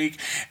 next week,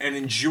 and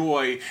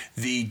enjoy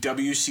the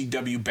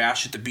WCW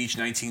Bash at the Beach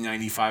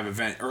 1995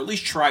 event, or at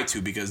least try to,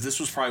 because this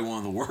was probably one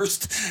of the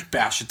worst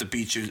Bash at the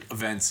Beach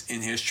events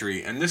in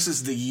history. And this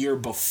is the year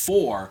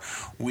before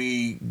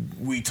we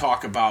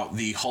talk about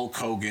the Hulk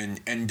Hogan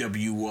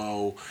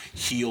NWO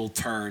heel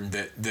turn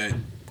that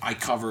I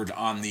covered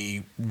on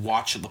the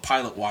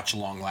pilot watch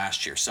along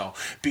last year. So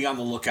be on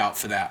the lookout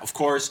for that. Of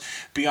course,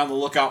 be on the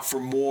lookout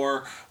for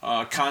more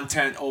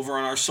content over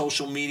on our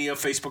social media,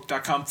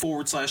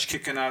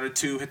 facebook.com/Kicking Out at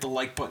 2. Hit the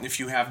like button if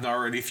you haven't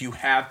already. If you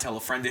have, tell a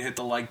friend to hit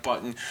the like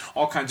button.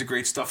 All kinds of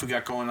great stuff we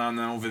got going on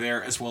over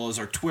there, as well as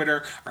our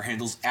Twitter. Our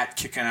handle's at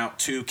Kicking Out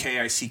 2,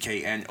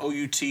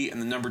 KICKNOUT,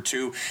 and the number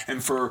 2.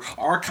 And for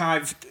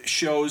archived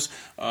shows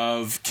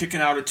of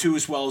Kicking Out at 2,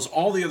 as well as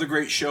all the other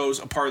great shows,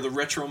 a part of the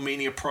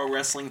Retromania Pro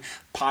Wrestling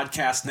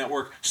Podcast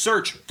Network,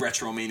 search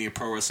Retromania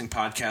Pro Wrestling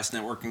Podcast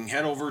Network and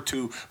head over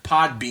to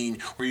Podbean,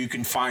 where you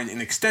can find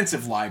an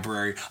extensive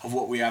library of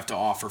what we have to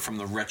offer from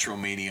the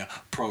Retromania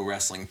Pro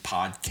Wrestling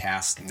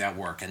Podcast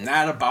Network. And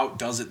that about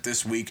does it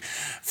this week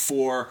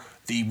for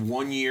the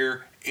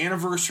 1-year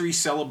anniversary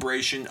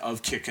celebration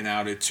of Kicking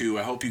Out at 2.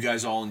 I hope you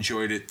guys all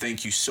enjoyed it.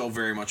 Thank you so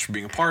very much for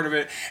being a part of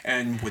it.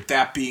 And with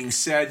that being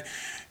said,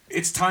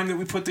 it's time that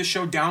we put this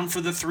show down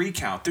for the 3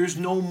 count. There's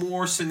no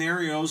more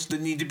scenarios that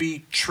need to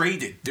be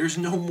traded. There's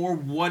no more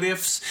what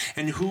ifs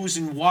and who's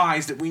and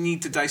whys that we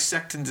need to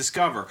dissect and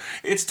discover.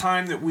 It's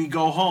time that we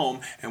go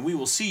home, and we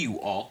will see you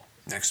all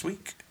next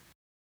week.